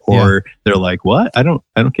by it or they're like, what? I don't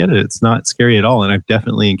get it. It's not scary at all. And I've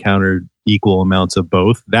definitely encountered equal amounts of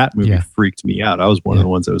both. That movie freaked me out. I was one of the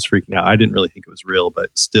ones that was freaking out. I didn't really think it was real,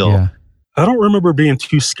 but still. Yeah. I don't remember being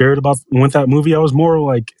too scared with that movie. I was more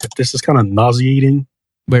like, this is kind of nauseating.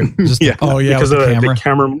 Wait, just because of the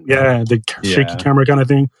camera, the shaky camera kind of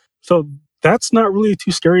thing. So that's not really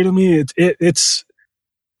too scary to me. It's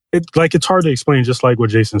hard to explain. Just like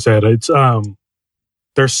what Jason said, it's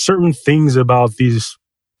there's certain things about these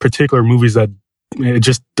particular movies that it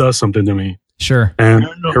just does something to me. Sure. And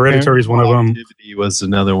Hereditary is one of them. Activity was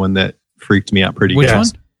another one that freaked me out pretty Which good. one?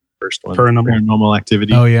 first one. Paranormal. Paranormal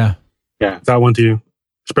Activity. Oh yeah. Yeah, that one too.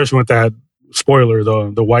 Especially with that spoiler,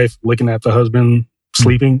 the wife looking at the husband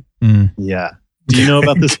sleeping. Yeah. Do you know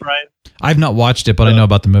about this, Brian? I've not watched it, but I know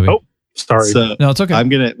about the movie. Oh, sorry. So no, it's okay. I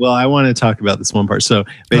want to talk about this one part. So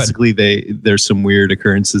basically there's some weird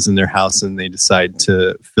occurrences in their house and they decide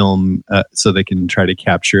to film so they can try to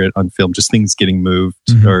capture it on film, just things getting moved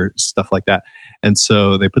or stuff like that. And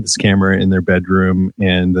so they put this camera in their bedroom,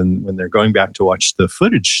 and then when they're going back to watch the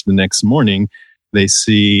footage the next morning, they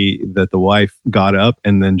see that the wife got up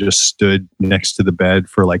and then just stood next to the bed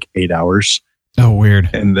for like 8 hours. Oh, weird.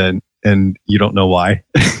 And you don't know why.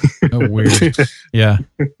 Oh, weird. Yeah.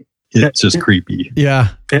 It's just creepy. Yeah.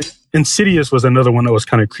 Insidious was another one that was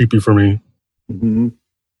kind of creepy for me. Mm-hmm.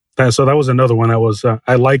 So that was another one that was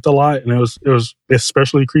I liked a lot, and it was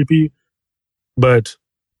especially creepy. But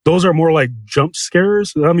those are more like jump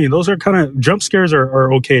scares. I mean, those are kind of jump scares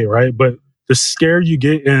are okay, right? But the scare you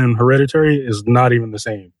get in Hereditary is not even the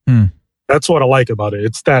same. That's what I like about it.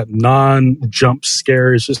 It's that non-jump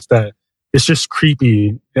scare. It's just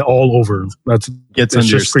creepy all over. Gets under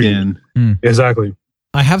your skin. Exactly.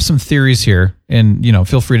 I have some theories here, and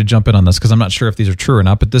feel free to jump in on this because I'm not sure if these are true or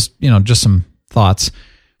not. But this, just some thoughts.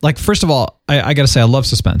 Like, first of all, I got to say I love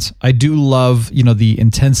suspense. I do love the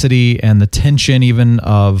intensity and the tension even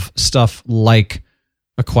of stuff like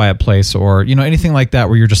A Quiet Place or anything like that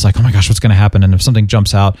where you're just like, oh my gosh, what's going to happen? And if something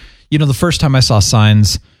jumps out, the first time I saw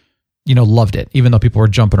Signs, loved it, even though people were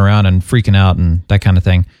jumping around and freaking out and that kind of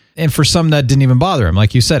thing. And for some that didn't even bother him.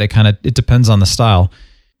 Like you said, it depends on the style.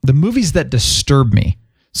 The movies that disturb me.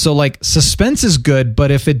 So like suspense is good, but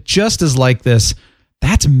if it just is like this,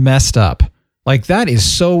 that's messed up. Like that is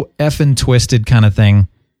so effing twisted kind of thing.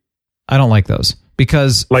 I don't like those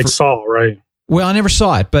because Saw, right? Well, I never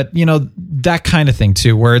saw it, but that kind of thing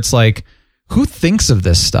too, where it's like, who thinks of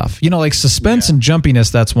this stuff? Like suspense and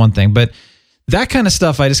jumpiness, that's one thing, but that kind of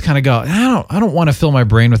stuff, I just kind of go, I don't want to fill my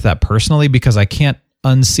brain with that personally because I can't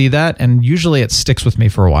unsee that. And usually it sticks with me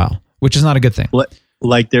for a while, which is not a good thing.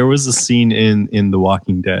 Like there was a scene in The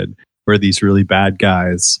Walking Dead where these really bad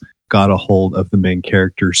guys got a hold of the main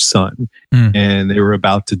character's son and they were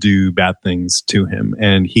about to do bad things to him,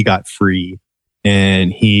 and he got free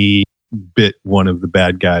and he bit one of the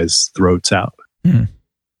bad guys' throats out.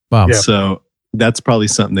 Wow. Yeah. So that's probably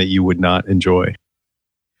something that you would not enjoy.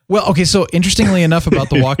 Well, okay. So interestingly enough about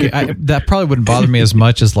The Walking, that probably wouldn't bother me as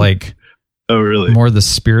much as like, oh really? More the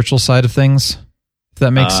spiritual side of things. If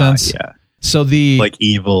that makes sense. Yeah. So like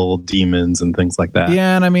evil demons and things like that.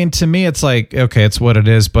 Yeah, and I mean to me it's like, okay, it's what it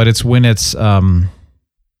is, but it's when it's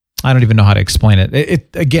I don't even know how to explain it.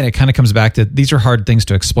 It kind of comes back to these are hard things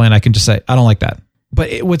to explain. I can just say I don't like that.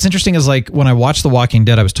 But what's interesting is like when I watched The Walking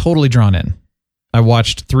Dead, I was totally drawn in. I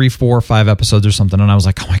watched 3, 4, 5 episodes or something, and I was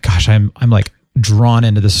like, oh my gosh, I'm like drawn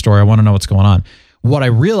into this story. I want to know what's going on. What I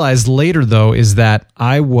realized later though is that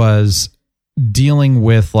I was dealing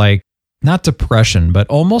with like not depression, but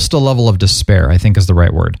almost a level of despair, I think is the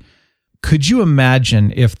right word. Could you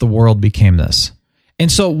imagine if the world became this?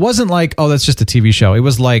 And so it wasn't like, oh, that's just a TV show. It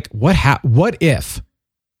was like, what if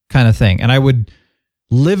kind of thing. And I would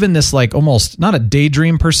live in this like almost not a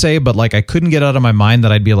daydream per se, but like I couldn't get out of my mind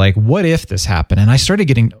that I'd be like, what if this happened? And I started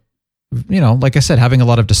getting, like I said, having a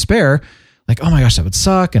lot of despair, like, oh my gosh, that would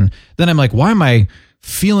suck. And then I'm like, why am I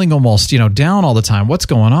feeling almost, down all the time? What's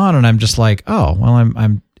going on? And I'm just like, oh, well,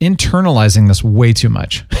 I'm internalizing this way too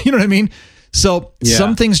much. You know what I mean? So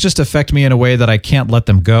some things just affect me in a way that I can't let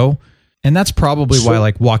them go. And that's probably why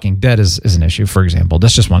like Walking Dead is an issue, for example.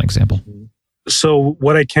 That's just one example. So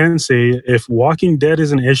what I can say, if Walking Dead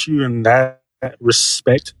is an issue in that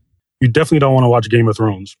respect, you definitely don't want to watch Game of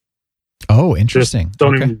Thrones. Oh, interesting. Just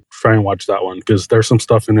don't even try and watch that one because there's some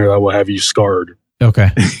stuff in there that will have you scarred. Okay.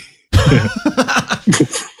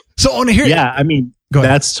 So on here, yeah, I mean,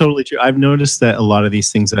 that's totally true. I've noticed that a lot of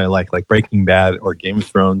these things that I like Breaking Bad or Game of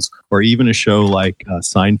Thrones, or even a show like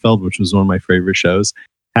Seinfeld, which was one of my favorite shows,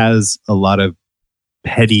 has a lot of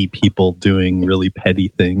petty people doing really petty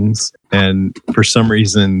things. And for some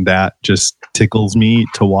reason, that just tickles me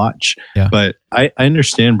to watch. Yeah. But I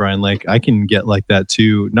understand, Brian, like I can get like that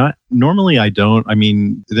too. Not normally I don't. I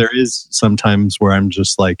mean, there is sometimes where I'm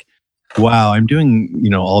just like, wow, I'm doing,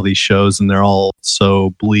 all these shows and they're all so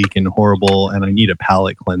bleak and horrible and I need a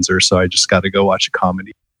palate cleanser. So I just got to go watch a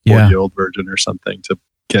comedy, 40-Year-Old Virgin or something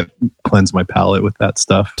to cleanse my palate with that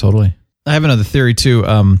stuff. Totally. I have another theory too.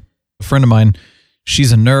 A friend of mine,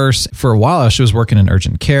 she's a nurse. For a while, she was working in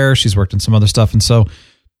urgent care. She's worked in some other stuff. And so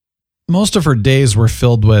most of her days were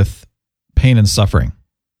filled with pain and suffering.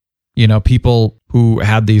 People who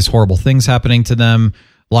had these horrible things happening to them,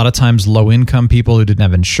 A lot of times low income people who didn't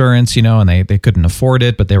have insurance, and they couldn't afford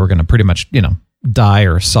it, but they were going to pretty much, die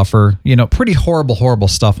or suffer, pretty horrible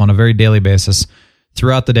stuff on a very daily basis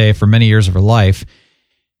throughout the day for many years of her life.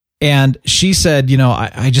 And she said,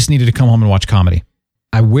 I just needed to come home and watch comedy.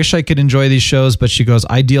 I wish I could enjoy these shows, but she goes,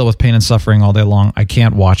 I deal with pain and suffering all day long. I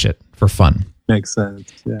can't watch it for fun. Makes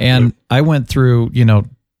sense. Yeah. And I went through,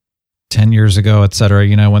 10 years ago, et cetera,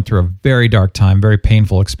 I went through a very dark time, very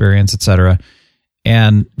painful experience, et cetera.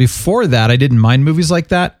 And before that, I didn't mind movies like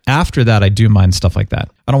that. After that, I do mind stuff like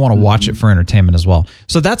that. I don't want to watch it for entertainment as well.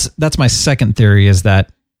 So that's my second theory, is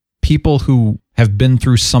that people who have been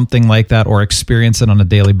through something like that or experience it on a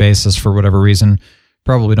daily basis for whatever reason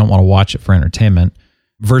probably don't want to watch it for entertainment,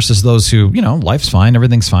 versus those who, life's fine,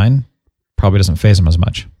 everything's fine, probably doesn't faze them as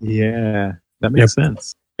much. Yeah, that makes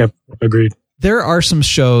sense. Yep, agreed. There are some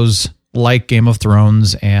shows like Game of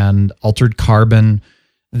Thrones and Altered Carbon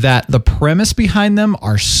that the premise behind them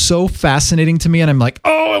are so fascinating to me, and I'm like,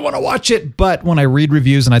 oh, I want to watch it. But when I read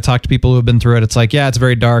reviews and I talk to people who have been through it, it's like, yeah, it's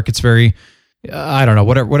very dark. It's very, I don't know,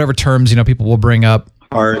 whatever terms, people will bring up.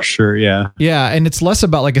 Harsh, or yeah. Yeah, and it's less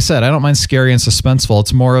about, like I said, I don't mind scary and suspenseful.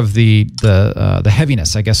 It's more of the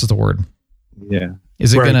heaviness, I guess is the word. Yeah.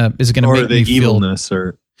 Is it gonna make me feel evilness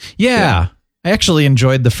or yeah. I actually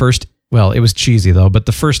enjoyed the first. Well, it was cheesy though, but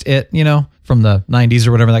the first It, from the 90s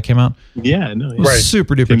or whatever that came out. Yeah, no, was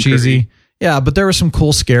super duper cheesy. Yeah, but there were some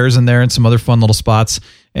cool scares in there and some other fun little spots.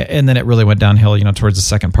 And then it really went downhill, towards the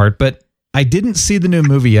second part. But I didn't see the new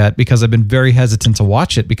movie yet because I've been very hesitant to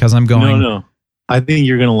watch it because I'm going. No. I think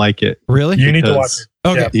you're going to like it. Really? You need to watch it.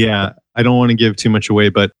 Okay. Yeah. I don't want to give too much away,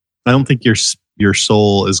 but I don't think your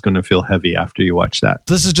soul is going to feel heavy after you watch that.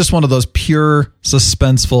 This is just one of those pure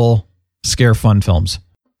suspenseful scare fun films.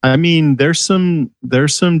 I mean, there's some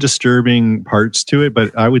disturbing parts to it,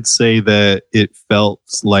 but I would say that it felt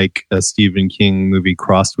like a Stephen King movie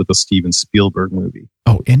crossed with a Steven Spielberg movie.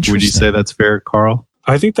 Oh, interesting. Would you say that's fair, Carl?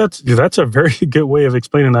 I think that's a very good way of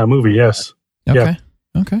explaining that movie. Yes. Okay.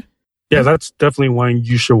 Yeah. Okay. Yeah, that's definitely one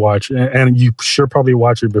you should watch, and you should probably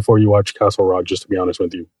watch it before you watch Castle Rock. Just to be honest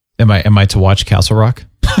with you. Am I to watch Castle Rock?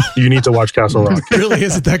 You need to watch Castle Rock. Really?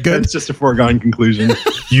 Is it that good? It's just a foregone conclusion.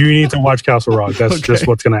 You need to watch Castle Rock. That's just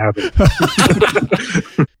what's going to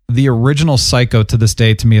happen. The original Psycho to this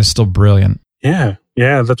day to me is still brilliant. Yeah,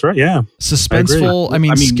 that's right. Yeah. Suspenseful. I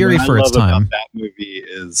mean scary for its time. That movie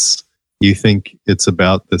is you think it's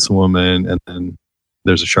about this woman and then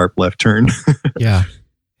there's a sharp left turn. Yeah.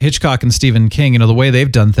 Hitchcock and Stephen King, the way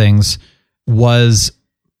they've done things was,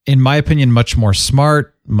 in my opinion, much more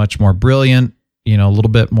smart, much more brilliant, a little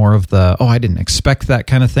bit more of the, I didn't expect that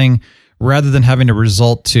kind of thing, rather than having to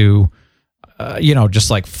result to, just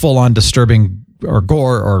like full on disturbing or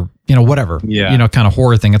gore or, whatever, kind of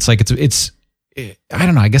horror thing. It's like, it's, I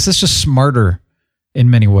don't know. I guess it's just smarter in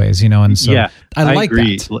many ways, and so I like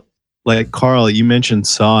agree. that. Like Carl, you mentioned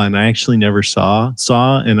Saw, and I actually never saw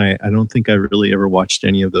Saw, and I don't think I really ever watched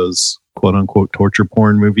any of those quote unquote torture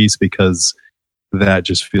porn movies because that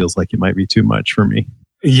just feels like it might be too much for me.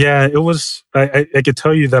 Yeah, it was. I could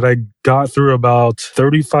tell you that I got through about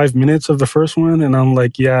 35 minutes of the first one, and I'm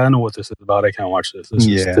like, yeah, I know what this is about. I can't watch this.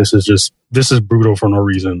 This is brutal for no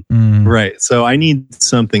reason. Right. So I need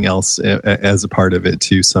something else as a part of it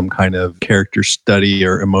too, some kind of character study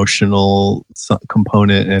or emotional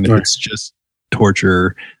component. And if it's just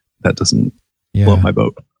torture, that doesn't float my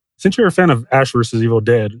boat. Since you're a fan of Ash vs. Evil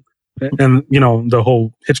Dead, and the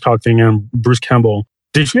whole Hitchcock thing and Bruce Campbell,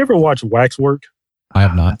 did you ever watch Waxwork? I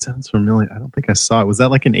have not. That sounds familiar. I don't think I saw it. Was that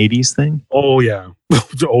like an 80s thing? Oh yeah.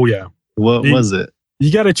 Oh yeah. What was it?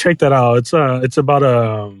 You got to check that out. It's about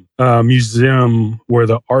a museum where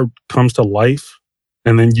the art comes to life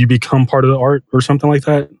and then you become part of the art or something like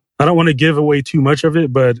that. I don't want to give away too much of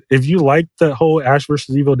it, but if you like the whole Ash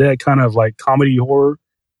vs. Evil Dead kind of like comedy horror,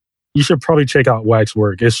 you should probably check out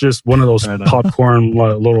Waxwork. It's just one of those popcorn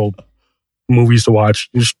little movies to watch.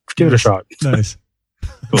 Just give it a shot. Nice.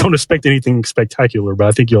 Cool. Don't expect anything spectacular, but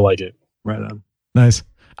I think you'll like it. Right on. Nice.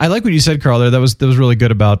 I like what you said, Carl, there. That was really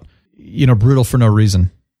good about, brutal for no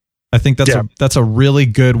reason. I think that's a really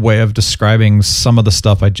good way of describing some of the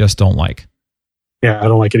stuff I just don't like. Yeah, I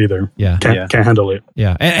don't like it either. Yeah. Can't handle it.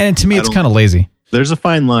 Yeah. And to me, it's kind of lazy. There's a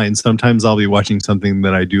fine line. Sometimes I'll be watching something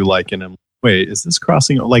that I do like and I'm, wait, is this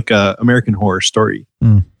crossing like American Horror Story?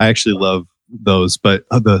 I actually love those, but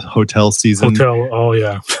the hotel season. Oh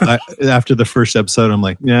yeah. After the first episode, I'm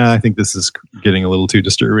like, yeah, I think this is getting a little too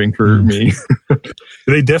disturbing for me.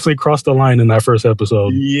 They definitely crossed the line in that first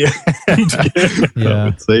episode. Yeah. I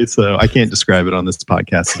would say so. I can't describe it on this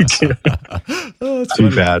podcast. It's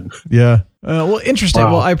too bad. Yeah. Well, interesting.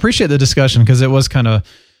 Wow. Well, I appreciate the discussion because it was kind of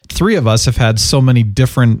three of us have had so many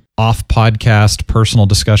different off podcast personal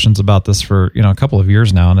discussions about this for, a couple of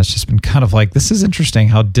years now. And it's just been kind of like, this is interesting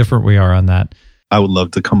how different we are on that. I would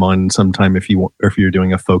love to come on sometime if you're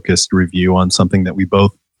doing a focused review on something that we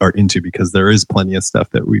both are into, because there is plenty of stuff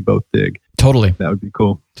that we both dig. Totally. That would be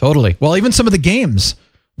cool. Totally. Well, even some of the games,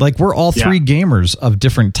 like we're all three gamers of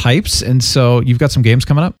different types. And so you've got some games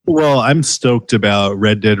coming up? Well, I'm stoked about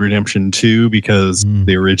Red Dead Redemption 2 because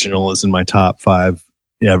the original is in my top 5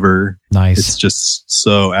 ever. Nice. It's just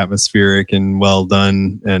so atmospheric and well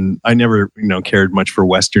done. And I never, cared much for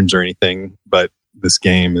Westerns or anything, but this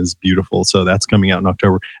game is beautiful. So that's coming out in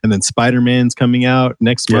October. And then Spider-Man's coming out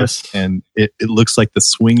next month. And it looks like the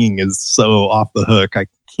swinging is so off the hook. I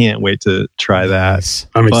can't wait to try that.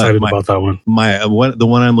 I'm excited about that one. The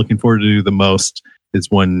one I'm looking forward to the most is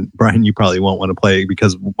one, Brian, you probably won't want to play,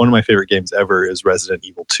 because one of my favorite games ever is Resident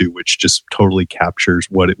Evil 2, which just totally captures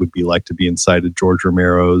what it would be like to be inside a George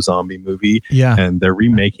Romero zombie movie. Yeah. And they're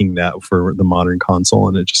remaking that for the modern console,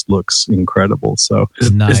 and it just looks incredible. So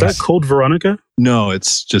is that Code Veronica? No,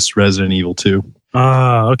 it's just Resident Evil 2.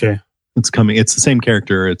 Okay. It's coming. It's the same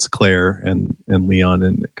character. It's Claire and Leon,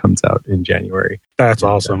 and it comes out in January. That's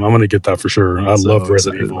awesome. I'm going to get that for sure. I love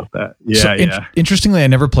Resident Evil. That. Yeah, Interestingly, I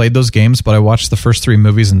never played those games, but I watched the first 3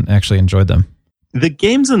 movies and actually enjoyed them. The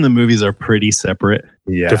games and the movies are pretty separate.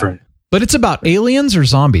 Yeah. Different. But it's about aliens or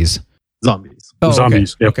zombies? Zombies. Oh,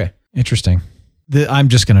 zombies. Okay. Yep. Okay. Interesting. I'm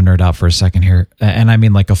just going to nerd out for a second here. And I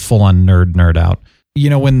mean like a full-on nerd out.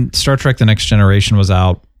 When Star Trek The Next Generation was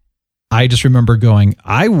out, I just remember going,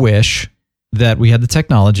 I wish that we had the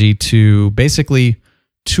technology to basically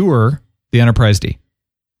tour the Enterprise D.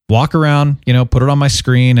 Walk around, put it on my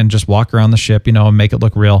screen and just walk around the ship, and make it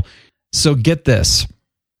look real. So get this.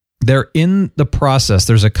 They're in the process.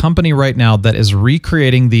 There's a company right now that is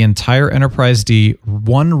recreating the entire Enterprise D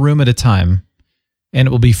one room at a time, and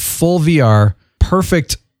it will be full VR,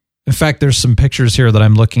 perfect. In fact, there's some pictures here that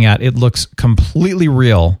I'm looking at. It looks completely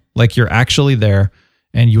real, like you're actually there.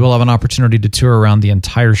 And you will have an opportunity to tour around the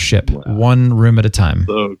entire ship, one room at a time.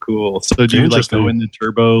 So cool. So do you go in the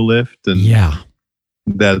turbo lift? And yeah.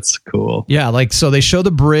 That's cool. Yeah, so they show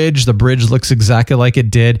the bridge. The bridge looks exactly like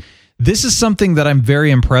it did. This is something that I'm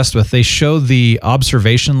very impressed with. They show the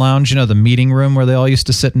observation lounge, the meeting room where they all used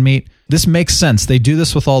to sit and meet. This makes sense. They do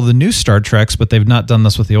this with all the new Star Treks, but they've not done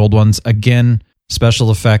this with the old ones. Again,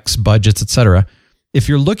 special effects, budgets, etc. If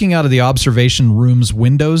you're looking out of the observation room's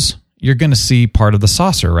windows, you're going to see part of the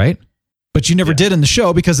saucer, right? But you never did in the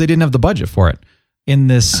show because they didn't have the budget for it. In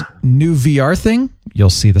this new VR thing, you'll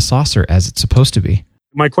see the saucer as it's supposed to be.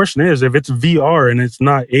 My question is, if it's VR and it's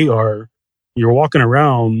not AR, you're walking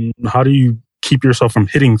around, how do you keep yourself from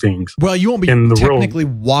hitting things? Well, you won't be technically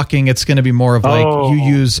walking. It's going to be more of like you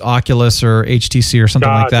use Oculus or HTC or something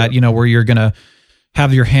like that, where you're going to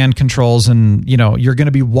have your hand controls and, you're going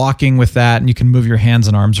to be walking with that and you can move your hands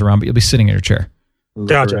and arms around, but you'll be sitting in your chair.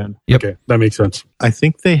 Gotcha. Yep. Okay, that makes sense. I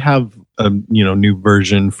think they have a new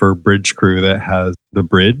version for Bridge Crew that has the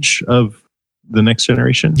bridge of The Next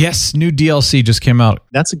Generation. Yes, new DLC just came out.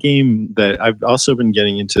 That's a game that I've also been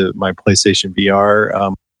getting into my PlayStation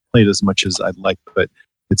VR. Played as much as I'd like, but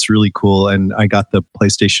it's really cool. And I got the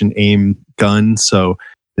PlayStation aim gun, so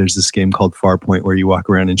there's this game called Farpoint where you walk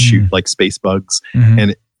around and shoot like space bugs,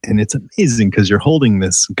 and it's amazing because you're holding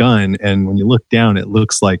this gun, and when you look down, it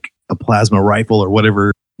looks like a plasma rifle or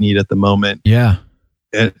whatever you need at the moment. Yeah.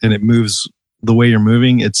 And it moves the way you're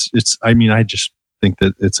moving. I just think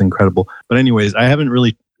that it's incredible. But anyways, I haven't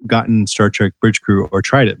really gotten Star Trek Bridge Crew or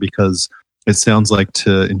tried it because it sounds like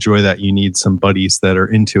to enjoy that you need some buddies that are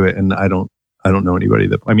into it. And I don't know anybody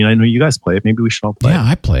I know you guys play it. Maybe we should all play it. Yeah,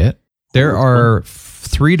 I play it. There are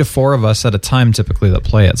 3 to 4 of us at a time typically that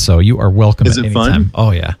play it. So you are welcome at any time. Is it fun?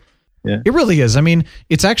 Oh yeah. Yeah. It really is.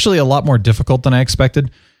 It's actually a lot more difficult than I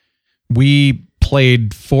expected. We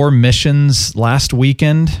played 4 missions last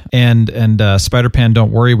weekend, and Spider-Pan,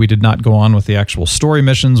 don't worry, we did not go on with the actual story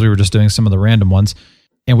missions. We were just doing some of the random ones,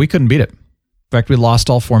 and we couldn't beat it. In fact, we lost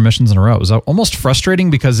all 4 missions in a row. It was almost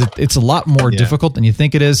frustrating because it's a lot more difficult than you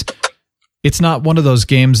think it is. It's not one of those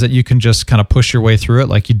games that you can just kind of push your way through it.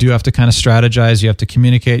 Like, you do have to kind of strategize. You have to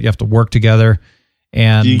communicate. You have to work together.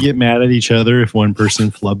 And do you get mad at each other if one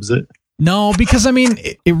person flubs it? No, because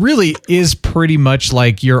it really is pretty much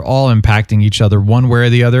like you're all impacting each other one way or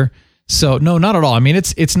the other. So no, not at all.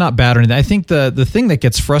 It's not bad or anything. I think the thing that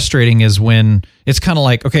gets frustrating is when it's kind of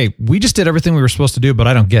like, okay, we just did everything we were supposed to do, but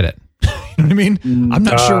I don't get it. You know what I mean? I'm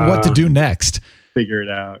not sure what to do next. Figure it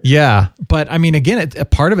out. Yeah. But again, a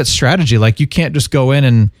part of it's strategy. Like, you can't just go in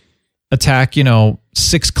and attack, 6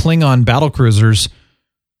 Klingon battlecruisers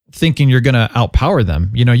thinking you're going to outpower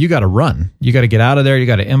them. You know, you got to run. You got to get out of there. You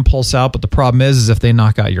got to impulse out. But the problem is if they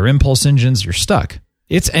knock out your impulse engines, you're stuck.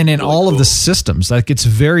 And in all of the systems, like it's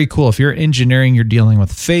very cool. If you're engineering, you're dealing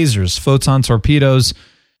with phasers, photon torpedoes,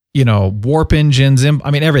 you know, warp engines.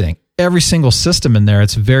 I mean, everything, every single system in there.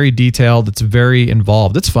 It's very detailed. It's very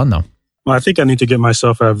involved. It's fun though. Well, I think I need to get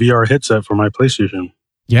myself a VR headset for my PlayStation.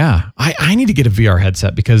 Yeah. I need to get a VR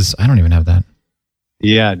headset because I don't even have that.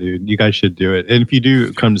 Yeah, dude, you guys should do it. And if you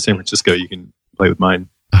do come to San Francisco, you can play with mine.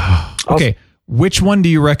 Okay. Which one do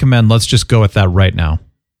you recommend? Let's just go with that right now.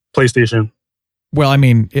 PlayStation. Well, I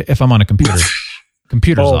mean, if I'm on a computer,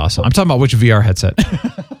 computer's awesome. I'm talking about which VR headset.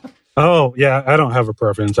 Oh, yeah. I don't have a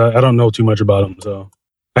preference. I don't know too much about them. So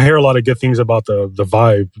I hear a lot of good things about the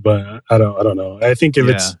Vive, but I don't know. I think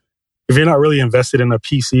if you're not really invested in a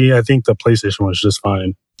PC, I think the PlayStation was just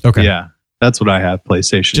fine. Okay. Yeah. That's what I have,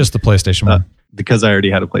 PlayStation. Just the PlayStation one. Because I already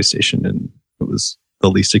had a PlayStation and it was the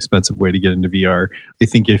least expensive way to get into VR. I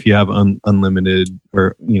think if you have unlimited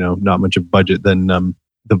or, you know, not much of budget, then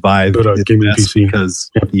the Vive is best because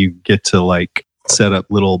you get to like set up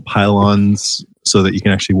little pylons so that you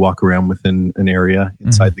can actually walk around within an area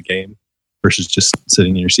inside the game versus just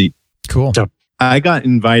sitting in your seat. Cool. Yeah. I got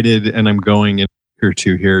invited and I'm going in a week or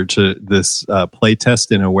two here to this play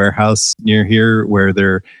test in a warehouse near here where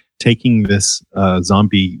they're taking this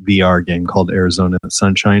zombie VR game called Arizona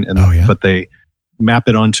Sunshine but they map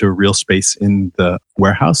it onto a real space in the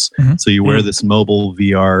warehouse. So you wear this mobile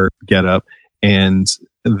VR getup and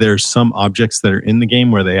there's some objects that are in the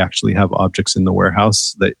game where they actually have objects in the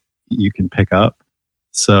warehouse that you can pick up.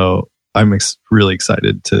 So I'm really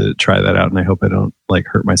excited to try that out, and I hope I don't like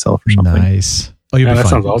hurt myself or something. Nice. Oh, you'll be fine. That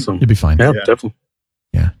sounds awesome. You'll be fine. Yeah, definitely.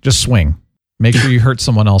 Yeah, just swing. Make sure you hurt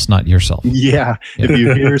someone else, not yourself. Yeah. If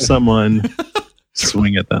you hear someone,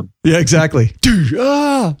 swing at them. Yeah, exactly. Dude,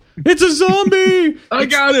 it's a zombie. I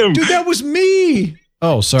got him. Dude, that was me.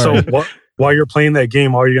 Oh, sorry. So while you're playing that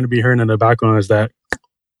game, all you're going to be hearing in the background is that.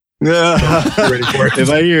 Ready for it.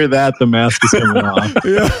 If I hear that, the mask is coming off.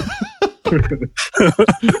 Yeah.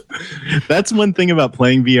 That's one thing about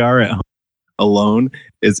playing VR at home alone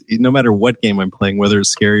is no matter what game I'm playing, whether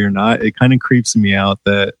it's scary or not, it kind of creeps me out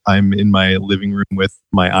that I'm in my living room with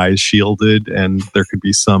my eyes shielded and there could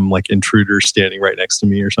be some like intruder standing right next to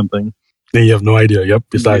me or something. And you have no idea. Yep.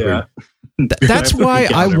 Exactly. Yeah. That's why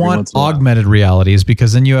I want augmented reality, is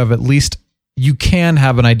because then you have at least, you can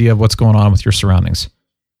have an idea of what's going on with your surroundings.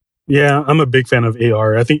 Yeah, I'm a big fan of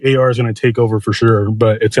AR. I think AR is going to take over for sure,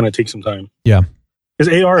 but it's going to take some time. Yeah.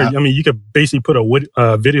 Because AR, I mean, you could basically put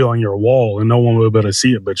a video on your wall and no one will be able to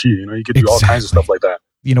see it but you. You know, you could do all kinds of stuff like that.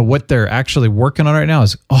 You know, what they're actually working on right now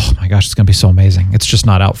is, oh my gosh, it's going to be so amazing. It's just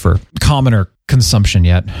not out for commoner consumption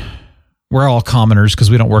yet. We're all commoners because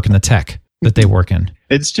we don't work in the tech that they work in.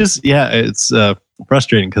 It's just, it's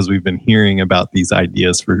frustrating because we've been hearing about these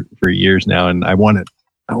ideas for years now, and I want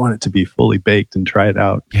it to be fully baked and try it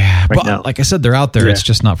out. Yeah, right but now. Like I said, they're out there. Yeah. It's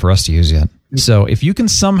just not for us to use yet. So if you can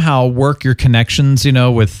somehow work your connections, you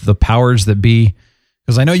know, with the powers that be,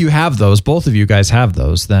 because I know you have those, both of you guys have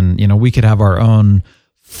those, then, you know, we could have our own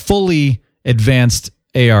fully advanced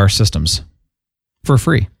AR systems for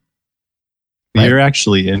free. Right? You're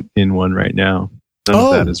actually in one right now. None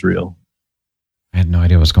of that is real. I had no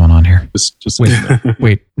idea what's going on here. Just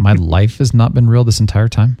wait, my life has not been real this entire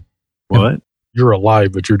time? What? You're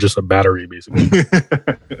alive, but you're just a battery, basically.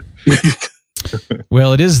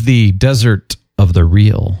 Well, it is the desert of the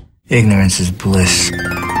real. Ignorance is bliss.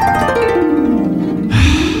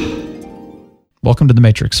 Welcome to the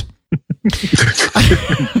Matrix.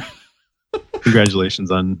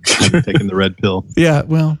 Congratulations on having taken the red pill. Yeah,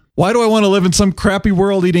 well, why do I want to live in some crappy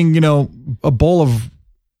world eating, you know, a bowl of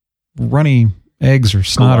runny eggs or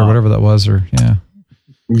snot or whatever that was, or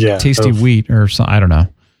tasty wheat or something? I don't know.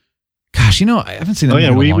 Gosh, you know, I haven't seen that. Oh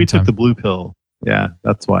yeah, we took the blue pill. Yeah,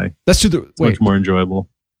 that's why. That's true. It's much more enjoyable.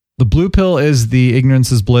 The blue pill is the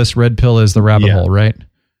ignorance is bliss. Red pill is the rabbit hole, right?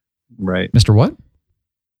 Right. Mr. What?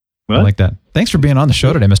 I like that. Thanks for being on the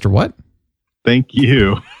show today, Mr. What? Thank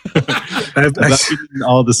you. We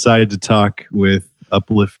all decided to talk with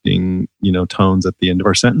uplifting, you know, tones at the end of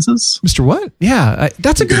our sentences. Mr. What? Yeah,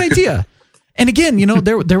 that's a good idea. And again, you know,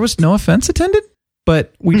 there was no offense intended,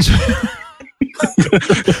 but we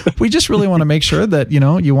we just really want to make sure that, you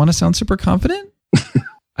know, you want to sound super confident.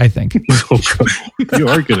 I think you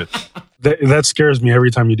are good at that. Scares me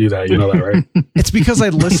every time you do that. You know that, right? It's because I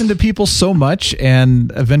listen to people so much,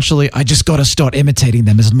 and eventually I just got to start imitating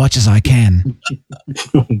them as much as I can.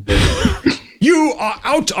 You are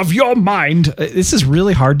out of your mind. This is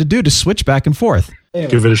really hard to do, to switch back and forth.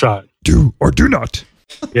 Give it a shot. Do or do not.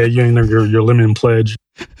 Yeah, you ain't your lemon pledge.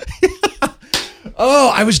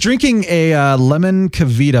 Oh, I was drinking a lemon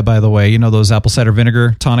Cavita, by the way. You know those apple cider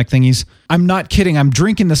vinegar tonic thingies? I'm not kidding. I'm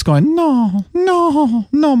drinking this going, no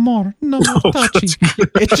more, touchy.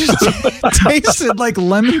 It just tasted like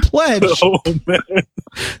lemon pledge. Oh, man.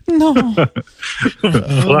 No.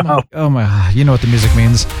 Wow. Oh my, you know what the music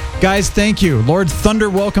means. Guys, thank you. Lord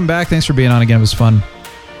Thunder, welcome back. Thanks for being on again. It was fun.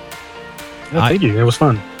 Yeah, thank you. It was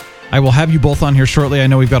fun. I will have you both on here shortly. I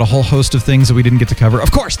know we've got a whole host of things that we didn't get to cover. Of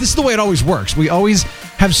course, this is the way it always works. We always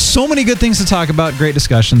have so many good things to talk about, great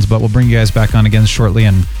discussions, but we'll bring you guys back on again shortly.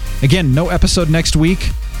 And again, no episode next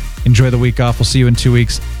week. Enjoy the week off. We'll see you in 2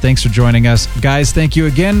 weeks. Thanks for joining us. Guys, thank you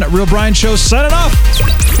again. Real Brian Show, signing off.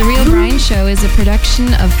 The Real Brian Show is a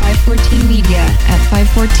production of 514 Media at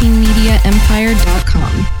 514mediaempire.com.